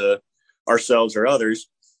threat to ourselves or others.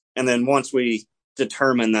 And then once we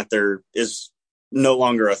determine that there is no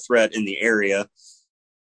longer a threat in the area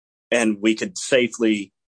and we could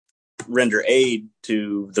safely render aid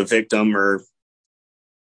to the victim or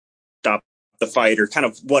stop the fight or kind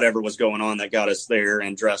of whatever was going on that got us there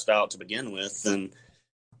and dressed out to begin with, then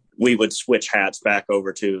we would switch hats back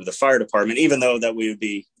over to the fire department, even though that we would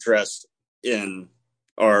be dressed in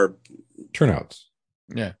our turnouts.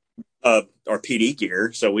 Yeah. Our PD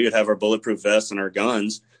gear. So we would have our bulletproof vests and our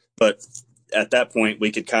guns. But at that point,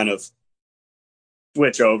 we could kind of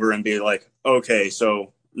switch over and be like, okay,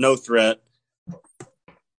 so no threat.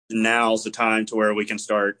 Now's the time to where we can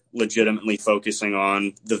start legitimately focusing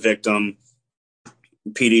on the victim.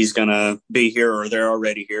 PD's going to be here or they're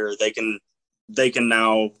already here. They can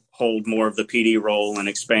now hold more of the PD role and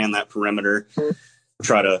expand that perimeter,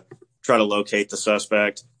 try to locate the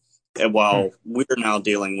suspect. And while we're now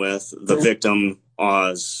dealing with the victim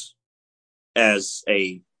as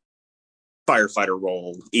a firefighter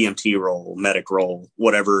role, EMT role, medic role,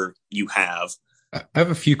 whatever you have. I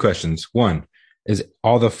have a few questions. One is,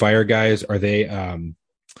 all the fire guys, are they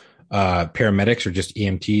paramedics or just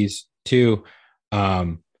EMTs? Two,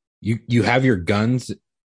 you have your guns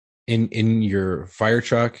in your fire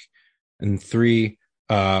truck. And three,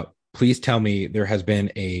 please tell me there has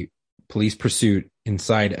been a police pursuit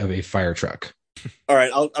inside of a fire truck. All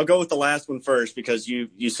right, I'll go with the last one first because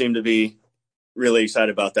you seem to be really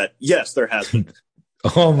excited about that. Yes, there has been.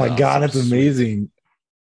 Oh my God, that's amazing.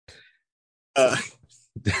 That's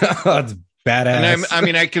badass.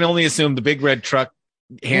 And I can only assume the big red truck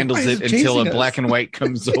handles it until a black and white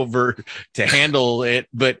comes over to handle it.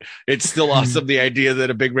 But it's still awesome, the idea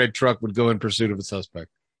that a big red truck would go in pursuit of a suspect.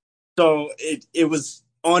 So it was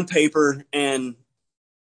on paper and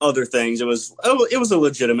other things. It was a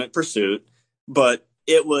legitimate pursuit, but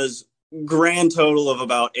it was grand total of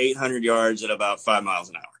about 800 yards at about 5 miles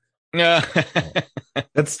an hour. Yeah,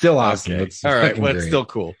 that's still awesome. Okay. That's all right. Well, it's great. still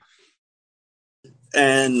cool.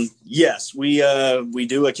 And yes, we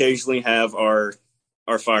do occasionally have our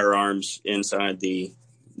firearms inside the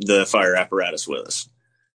fire apparatus with us.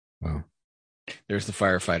 Wow. There's the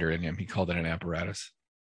firefighter in him. He called it an apparatus.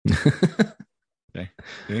 Okay.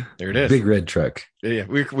 See? There it is. Big red truck. Yeah.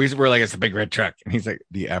 We're like, it's a big red truck. And he's like,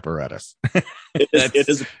 the apparatus. It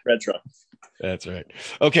is a red truck. That's right.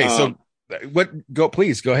 Okay. So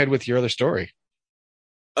please go ahead with your other story.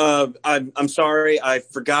 I'm sorry. I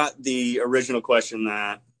forgot the original question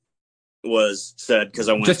that was said because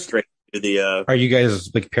I went straight to the, are you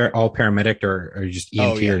guys like all paramedic or are you just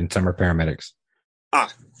EMT and some are paramedics?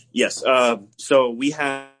 Yes. So we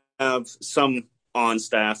have some on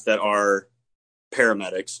staff that are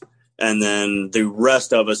paramedics, and then the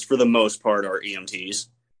rest of us, for the most part, are EMTs.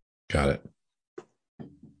 Got it.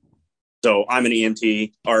 So I'm an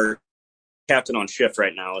EMT. Our captain on shift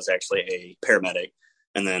right now is actually a paramedic,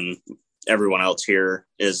 and then everyone else here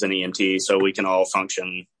is an EMT. So we can all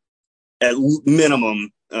function at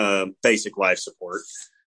minimum basic life support.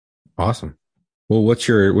 Awesome. Well, what's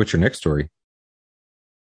your next story?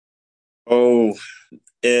 Oh,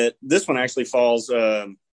 this one actually falls.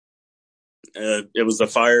 It was the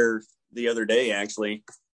fire the other day, actually.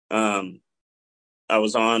 I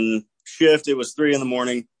was on shift. It was 3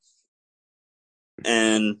 a.m.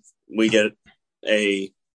 and we get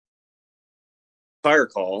a fire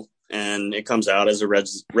call, and it comes out as a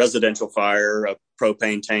residential fire. A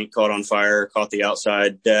propane tank caught on fire, caught the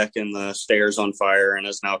outside deck and the stairs on fire, and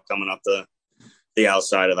is now coming up the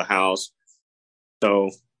outside of the house.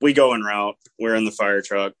 So we go en route. We're in the fire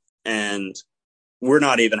truck, and we're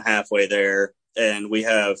not even halfway there. And we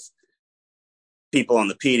have people on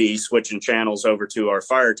the PD switching channels over to our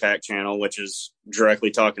fire attack channel, which is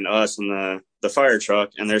directly talking to us in the fire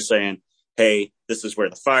truck. And they're saying, hey, this is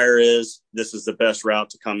where the fire is. This is the best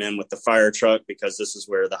route to come in with the fire truck because this is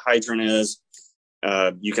where the hydrant is.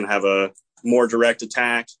 You can have a more direct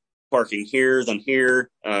attack parking here than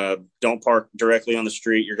here. Don't park directly on the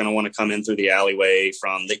street. You're going to want to come in through the alleyway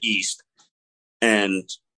from the east. And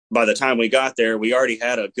by the time we got there, we already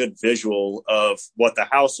had a good visual of what the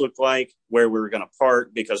house looked like, where we were going to park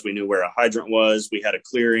because we knew where a hydrant was. We had a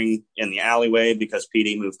clearing in the alleyway because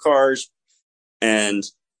PD moved cars. And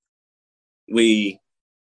we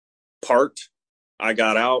parked. I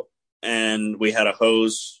got out, and we had a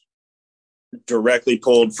hose directly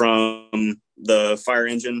pulled from the fire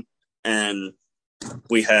engine, and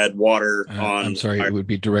we had water on. I'm sorry, it would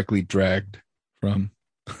be directly dragged from.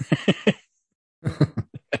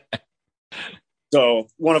 So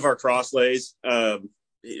one of our cross lays,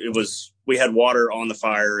 we had water on the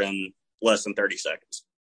fire in less than 30 seconds.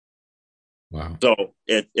 Wow. So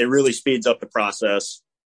it really speeds up the process,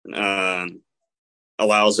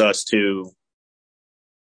 allows us to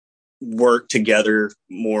work together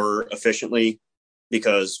more efficiently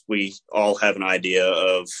because we all have an idea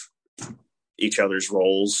of each other's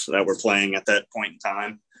roles that we're playing at that point in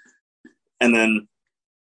time. And then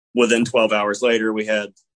within 12 hours later, we had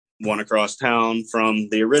one across town from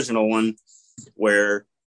the original one where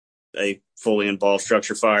a fully involved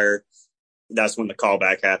structure fire. That's when the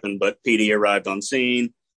callback happened, but PD arrived on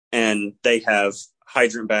scene, and they have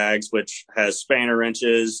hydrant bags, which has spanner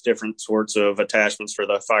wrenches, different sorts of attachments for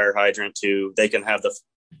the fire hydrant they can have the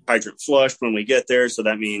hydrant flushed when we get there. So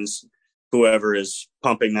that means whoever is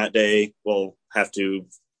pumping that day will have to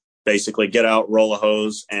basically get out, roll a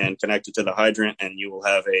hose, and connect it to the hydrant, and you will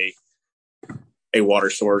have a water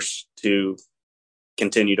source to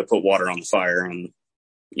continue to put water on the fire. And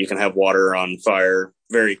you can have water on fire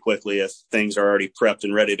very quickly if things are already prepped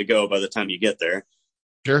and ready to go by the time you get there.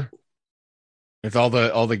 Sure. If all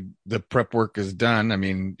the prep work is done, I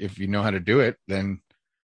mean, if you know how to do it, then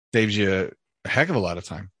saves you a heck of a lot of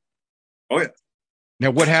time. Oh yeah.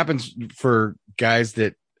 Now, what happens for guys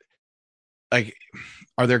that, like,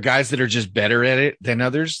 are there guys that are just better at it than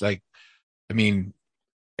others? Like, I mean,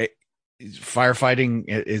 firefighting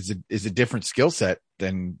is a different skill set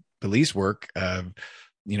than police work.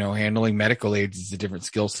 Handling medical aids is a different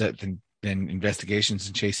skill set than investigations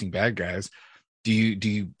and chasing bad guys. Do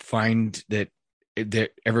you find that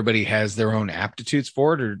everybody has their own aptitudes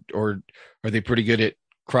for it, or are they pretty good at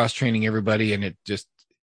cross training everybody and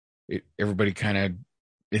everybody kind of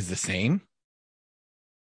is the same?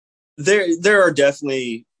 There are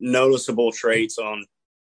definitely noticeable traits on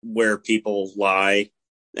where people lie,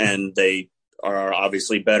 and they are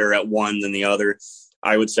obviously better at one than the other.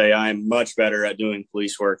 I would say I'm much better at doing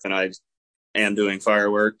police work than I am doing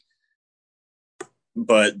firework.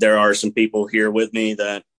 But there are some people here with me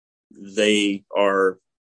that they are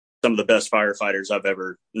some of the best firefighters I've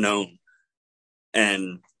ever known.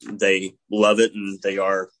 And they love it, and they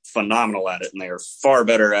are phenomenal at it, and they are far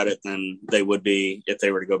better at it than they would be if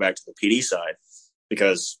they were to go back to the PD side,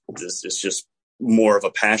 because this is just more of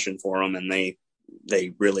a passion for them, and they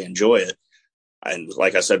really enjoy it. And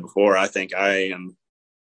like I said before, I think I am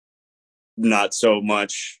not so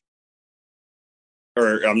much,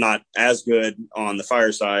 or I'm not as good on the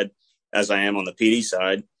fire side as I am on the PD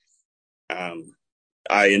side.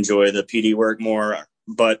 I enjoy the PD work more,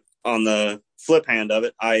 but on the flip hand of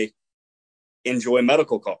it, I enjoy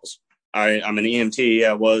medical calls. I'm an EMT.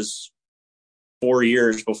 I was 4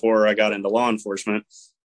 years before I got into law enforcement,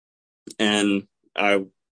 and I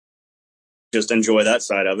just enjoy that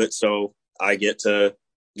side of it. So I get to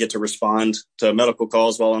respond to medical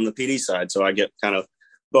calls while on the PD side. So I get kind of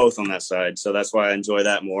both on that side. So that's why I enjoy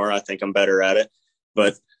that more. I think I'm better at it,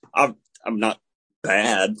 but I'm not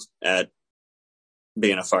bad at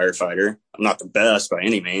being a firefighter. I'm not the best by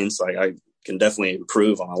any means. Like, I can definitely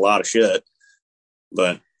improve on a lot of shit,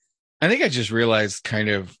 but I think I just realized kind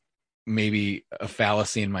of maybe a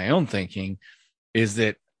fallacy in my own thinking is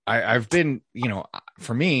that I've been,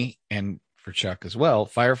 for me and for Chuck as well,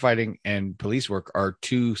 firefighting and police work are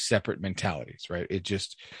two separate mentalities, right?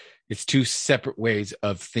 It's two separate ways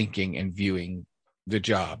of thinking and viewing the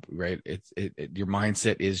job, right? Your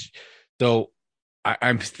mindset is, so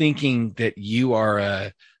I'm thinking that you are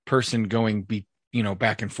a person going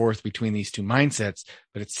back and forth between these two mindsets,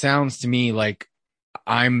 but it sounds to me like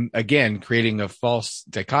I'm again creating a false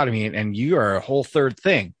dichotomy, and you are a whole third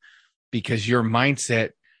thing, because your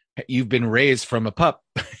mindset, you've been raised from a pup,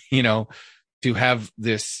 to have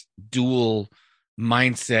this dual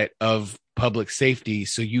mindset of public safety.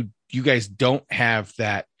 So you guys don't have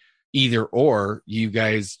that either or. You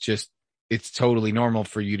guys just, it's totally normal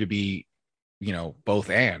for you to be,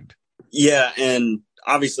 both and. Yeah. And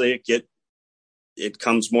obviously it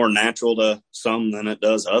comes more natural to some than it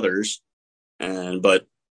does others. But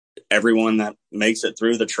everyone that makes it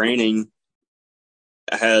through the training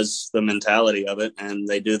has the mentality of it, and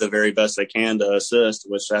they do the very best they can to assist,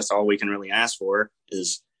 which that's all we can really ask for,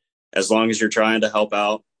 is as long as you're trying to help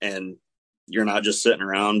out and you're not just sitting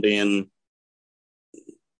around being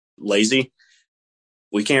lazy,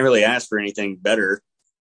 we can't really ask for anything better,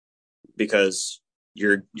 because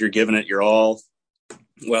you're giving it your all,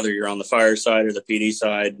 whether you're on the fire side or the PD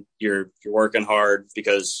side. You're working hard,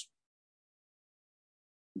 because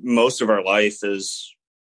most of our life is,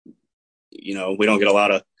 we don't get a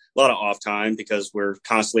lot of off time because we're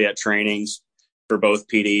constantly at trainings for both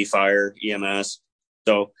PD, fire, EMS.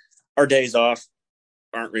 So our days off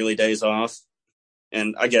aren't really days off.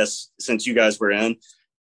 And I guess since you guys were in,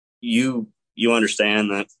 you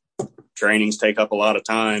understand that trainings take up a lot of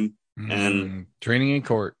time, and training in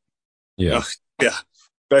court. Yeah. Yeah.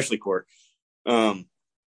 Especially court.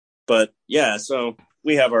 But yeah, so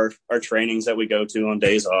we have our trainings that we go to on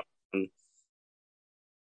days off, and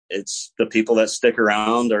it's the people that stick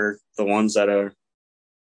around are the ones that are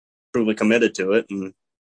truly committed to it. And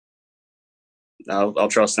I'll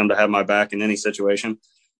trust them to have my back in any situation.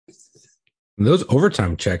 Those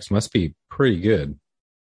overtime checks must be pretty good.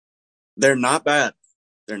 They're not bad.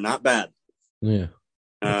 Yeah.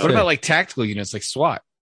 What about like tactical units like SWAT?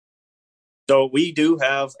 So we do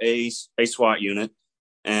have a SWAT unit,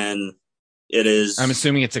 and it is... I'm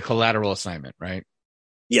assuming it's a collateral assignment, right?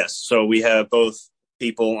 Yes. So we have both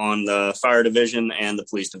people on the fire division and the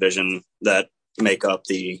police division that make up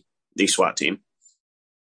the SWAT team.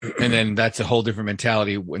 And then that's a whole different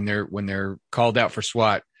mentality. When they're called out for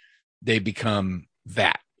SWAT, they become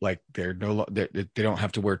that. Like they don't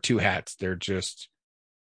have to wear two hats. They're just...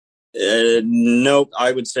 Nope.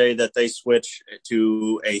 I would say that they switch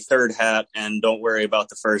to a third hat and don't worry about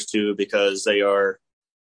the first two, because they are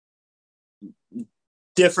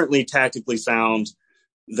differently tactically sound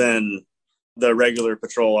than the regular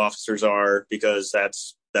patrol officers are, because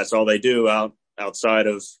that's all they do outside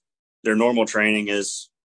of their normal training is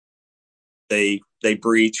they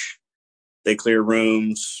breach, they clear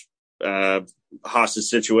rooms, hostage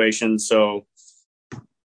situations. So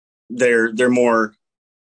they're more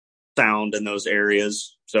sound in those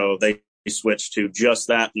areas. So they switch to just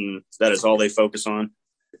that, and that is all they focus on.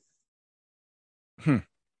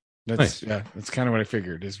 That's kind of what I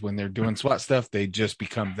figured, is when they're doing SWAT stuff, they just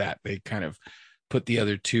become that. They kind of put the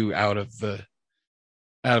other two out of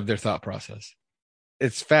their thought process.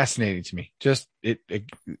 It's fascinating to me. Just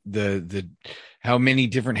the how many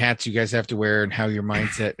different hats you guys have to wear, and how your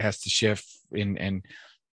mindset has to shift, and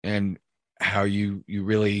how you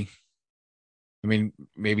really, I mean,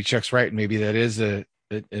 maybe Chuck's right. Maybe that is a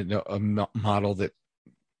model that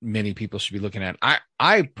many people should be looking at.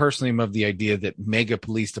 I personally am of the idea that mega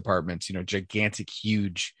police departments, gigantic,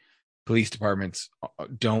 huge police departments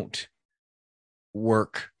don't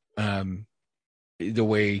work the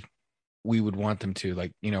way we would want them to.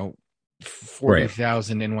 Like,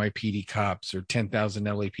 40,000 NYPD cops, or 10,000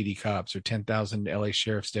 LAPD cops, or 10,000 LA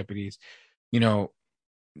sheriff's deputies.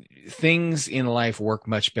 Things in life work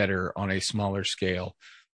much better on a smaller scale.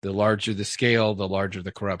 The larger the scale, the larger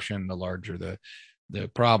the corruption, the larger the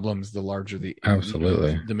problems, the larger the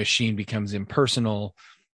the machine becomes impersonal.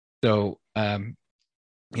 So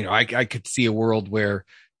I could see a world where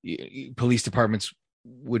police departments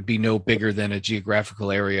would be no bigger than a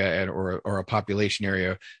geographical area or a population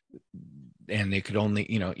area, and they could only,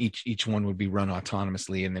 each one would be run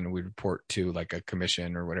autonomously, and then we report to like a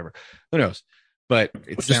commission or whatever. Who knows? But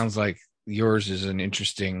it sounds like yours is an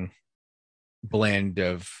interesting blend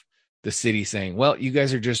of the city saying, well, you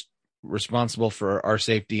guys are just responsible for our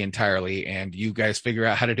safety entirely, and you guys figure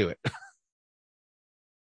out how to do it.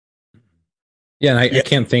 Yeah. And I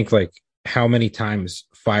can't think like how many times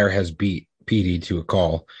fire has beat PD to a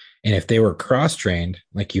call. And if they were cross-trained,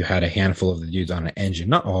 like you had a handful of the dudes on an engine,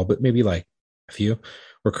 not all, but maybe like a few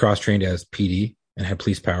were cross-trained as PD and had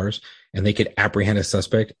police powers, and they could apprehend a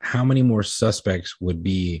suspect, how many more suspects would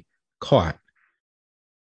be caught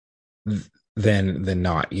than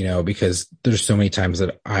not, because there's so many times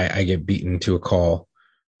that I get beaten to a call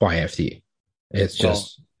by FD. It's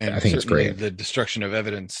just, I think it's great. The destruction of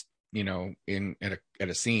evidence, at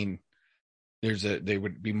a scene, they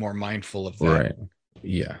would be more mindful of that. Right.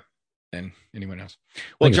 Yeah. Than anyone else.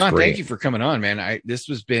 Well, John, thank you for coming on, man. I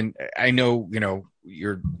know,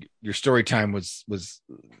 your story time was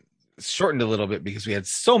shortened a little bit because we had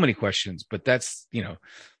so many questions, but that's,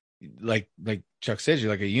 like Chuck said,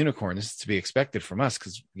 you're like a unicorn. This is to be expected from us,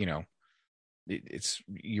 because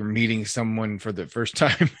you're meeting someone for the first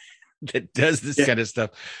time that does this kind of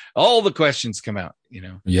stuff. All the questions come out,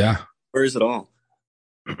 Yeah. Where is it all?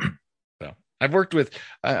 So I've worked with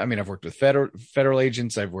federal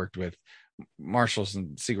agents. I've worked with marshals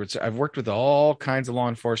and secrets. I've worked with all kinds of law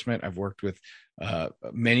enforcement. I've worked with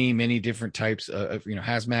many different types of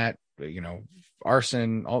hazmat,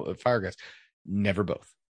 arson, all fire guys. Never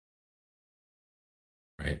both.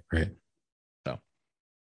 Right. So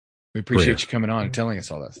we appreciate you coming on and telling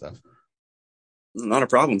us all that stuff. Not a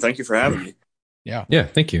problem. Thank you for having me. Yeah.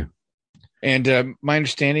 Thank you. And my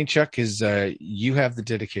understanding, Chuck, is you have the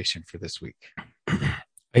dedication for this week.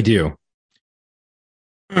 I do.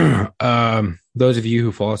 Those of you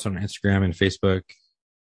who follow us on Instagram and Facebook,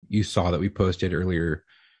 you saw that we posted earlier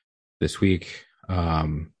this week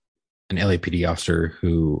an LAPD officer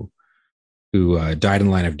who died in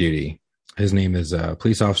the line of duty. His name is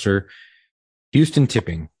police officer Houston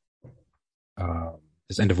Tipping.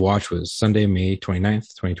 His end of watch was Sunday, May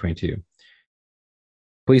 29th, 2022.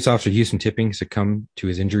 Police officer Houston Tipping succumbed to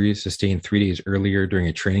his injuries sustained 3 days earlier during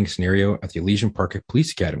a training scenario at the Elysian Park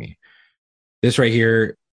Police Academy. This right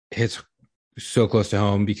here hits so close to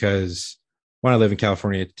home because when I live in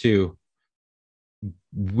California too,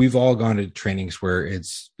 we've all gone to trainings where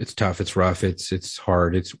it's tough, it's rough, it's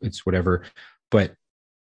hard, it's whatever, but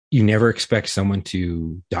you never expect someone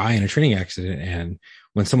to die in a training accident. And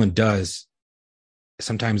when someone does,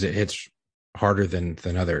 sometimes it hits harder than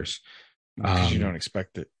others. Because you don't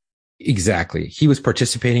expect it. Exactly. He was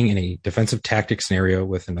participating in a defensive tactic scenario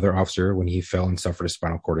with another officer when he fell and suffered a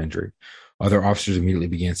spinal cord injury. Other officers immediately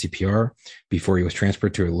began CPR before he was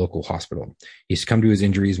transferred to a local hospital. He succumbed to his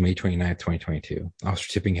injuries May 29th, 2022.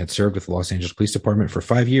 Officer Tipping had served with the Los Angeles Police Department for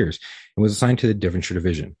 5 years and was assigned to the Devonshire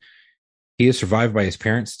Division. He is survived by his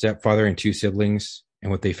parents, stepfather, and 2 siblings. And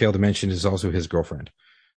what they fail to mention is also his girlfriend.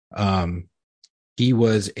 He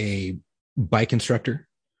was a bike instructor,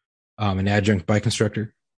 an adjunct bike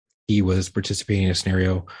instructor. He was participating in a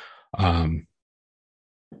scenario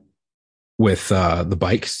with the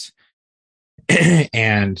bikes.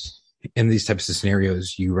 And in these types of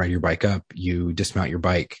scenarios, you ride your bike up, you dismount your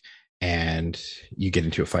bike, and you get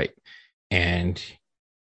into a fight. And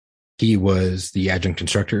he was the adjunct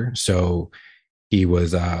instructor. So he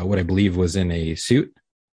was what I believe was in a suit,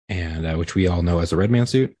 and which we all know as a Red Man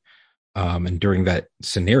suit. And during that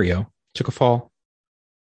scenario, took a fall,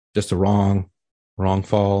 just a wrong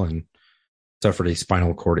fall, and suffered a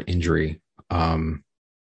spinal cord injury.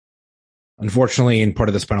 Unfortunately, in part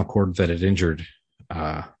of the spinal cord that it injured,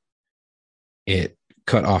 it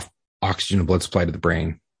cut off oxygen and blood supply to the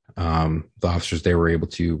brain. The officers there were able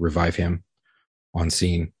to revive him on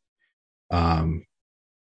scene.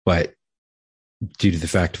 But due to the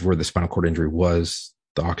fact of where the spinal cord injury was,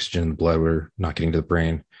 the oxygen and the blood were not getting to the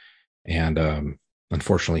brain. And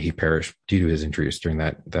unfortunately, he perished due to his injuries during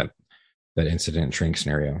that incident and training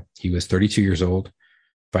scenario. He was 32 years old,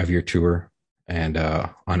 5-year tour. And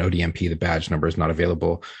on ODMP, the badge number is not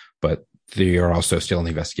available, but they are also still in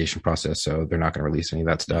the investigation process, so they're not going to release any of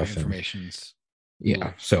that stuff. Information's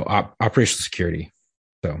so operational security.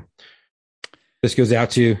 So this goes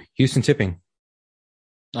out to Houston Tipping.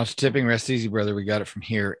 Officer Tipping, rest easy, brother. We got it from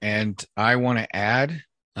here. And I want to add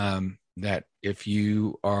that if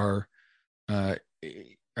you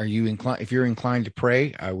if you're inclined to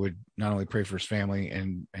pray, I would not only pray for his family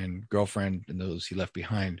and girlfriend and those he left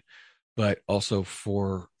behind, but also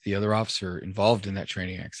for the other officer involved in that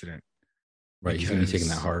training accident. Right. He's going to be taking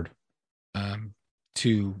that hard.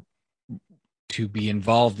 To be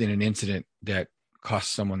involved in an incident that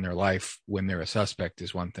costs someone their life when they're a suspect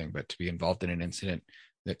is one thing, but to be involved in an incident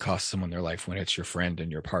that costs someone their life when it's your friend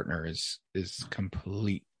and your partner is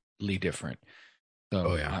completely different.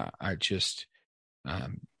 So I just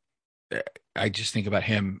think about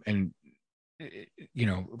him, and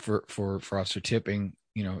for Officer Tipping,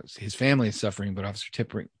 his family is suffering, but Officer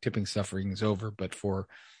Tipping's suffering is over. But for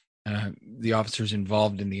the officers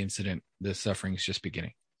involved in the incident, the suffering is just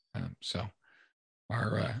beginning. So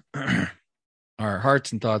our our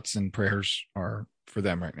hearts and thoughts and prayers are for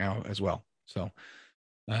them right now as well. So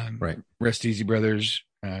right, rest easy, brothers.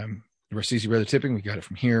 Rest easy, brother Tipping. We got it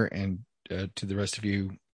from here, and to the rest of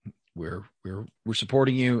you, we're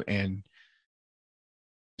supporting you, and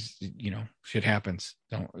shit happens.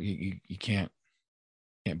 You can't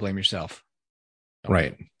blame yourself.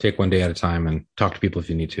 Right. Take one day at a time and talk to people if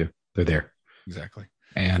you need to. They're there. Exactly.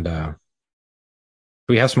 And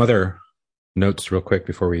we have some other notes real quick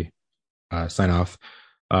before we sign off.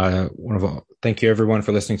 Thank you everyone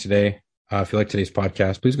for listening today. If you like today's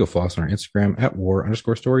podcast, please go follow us on our Instagram at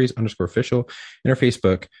war_stories_official and our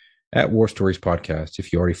Facebook at War Stories Podcast.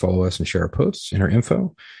 If you already follow us and share our posts and our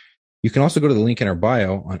info, you can also go to the link in our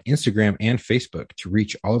bio on Instagram and Facebook to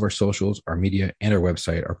reach all of our socials, our media, and our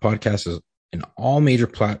website. Our podcast is in all major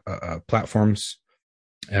platforms.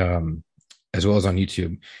 as well as on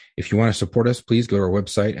YouTube. If you want to support us, please go to our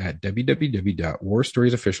website at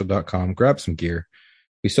www.warstoriesofficial.com. Grab some gear.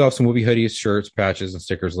 We still have some Whoopee hoodies, shirts, patches, and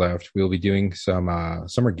stickers left. We will be doing some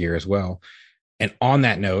summer gear as well. And on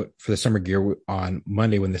that note, for the summer gear on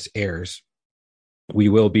Monday when this airs, we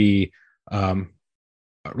will be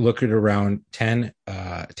looking at around 10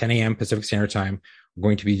 a.m. Pacific Standard Time. We're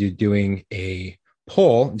going to be doing a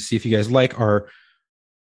poll to see if you guys like our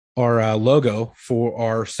logo for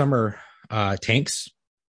our summer tanks.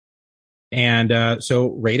 And so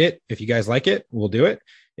rate it. If you guys like it, we'll do it.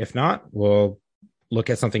 If not, we'll look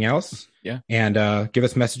at something else. Yeah. And give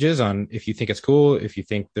us messages on if you think it's cool, if you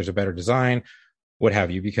think there's a better design, what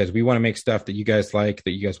have you, because we want to make stuff that you guys like,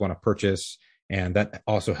 that you guys want to purchase. And that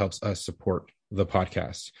also helps us support the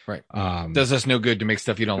podcast. Right. Does us no good to make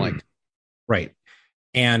stuff you don't like. Right.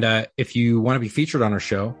 And if you want to be featured on our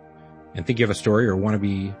show and think you have a story or want to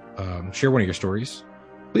be share one of your stories,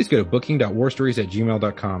 please go to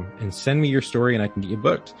booking.warstories@gmail.com and send me your story and I can get you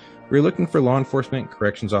booked. We're looking for law enforcement,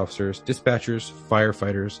 corrections officers, dispatchers,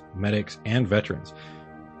 firefighters, medics, and veterans.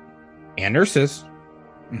 And nurses.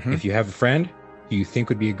 Mm-hmm. If you have a friend who you think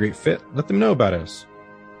would be a great fit, let them know about us.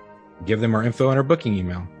 Give them our info and our booking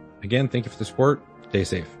email. Again, thank you for the support. Stay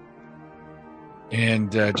safe. And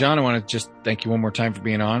John, I want to just thank you one more time for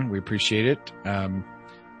being on. We appreciate it. And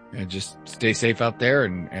just stay safe out there.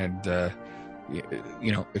 And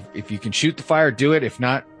you know, if you can shoot the fire, do it. If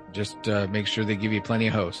not, just make sure they give you plenty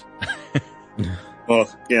of hose. Well,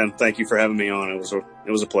 again, thank you for having me on. It was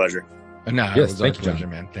a pleasure. No, Yes, it was our thank you, pleasure, John.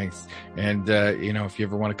 man. Thanks. And you know, if you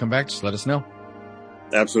ever want to come back, just let us know.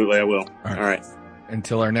 Absolutely, I will. All right. All right.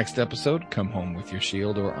 Until our next episode, come home with your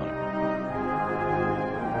shield or honor.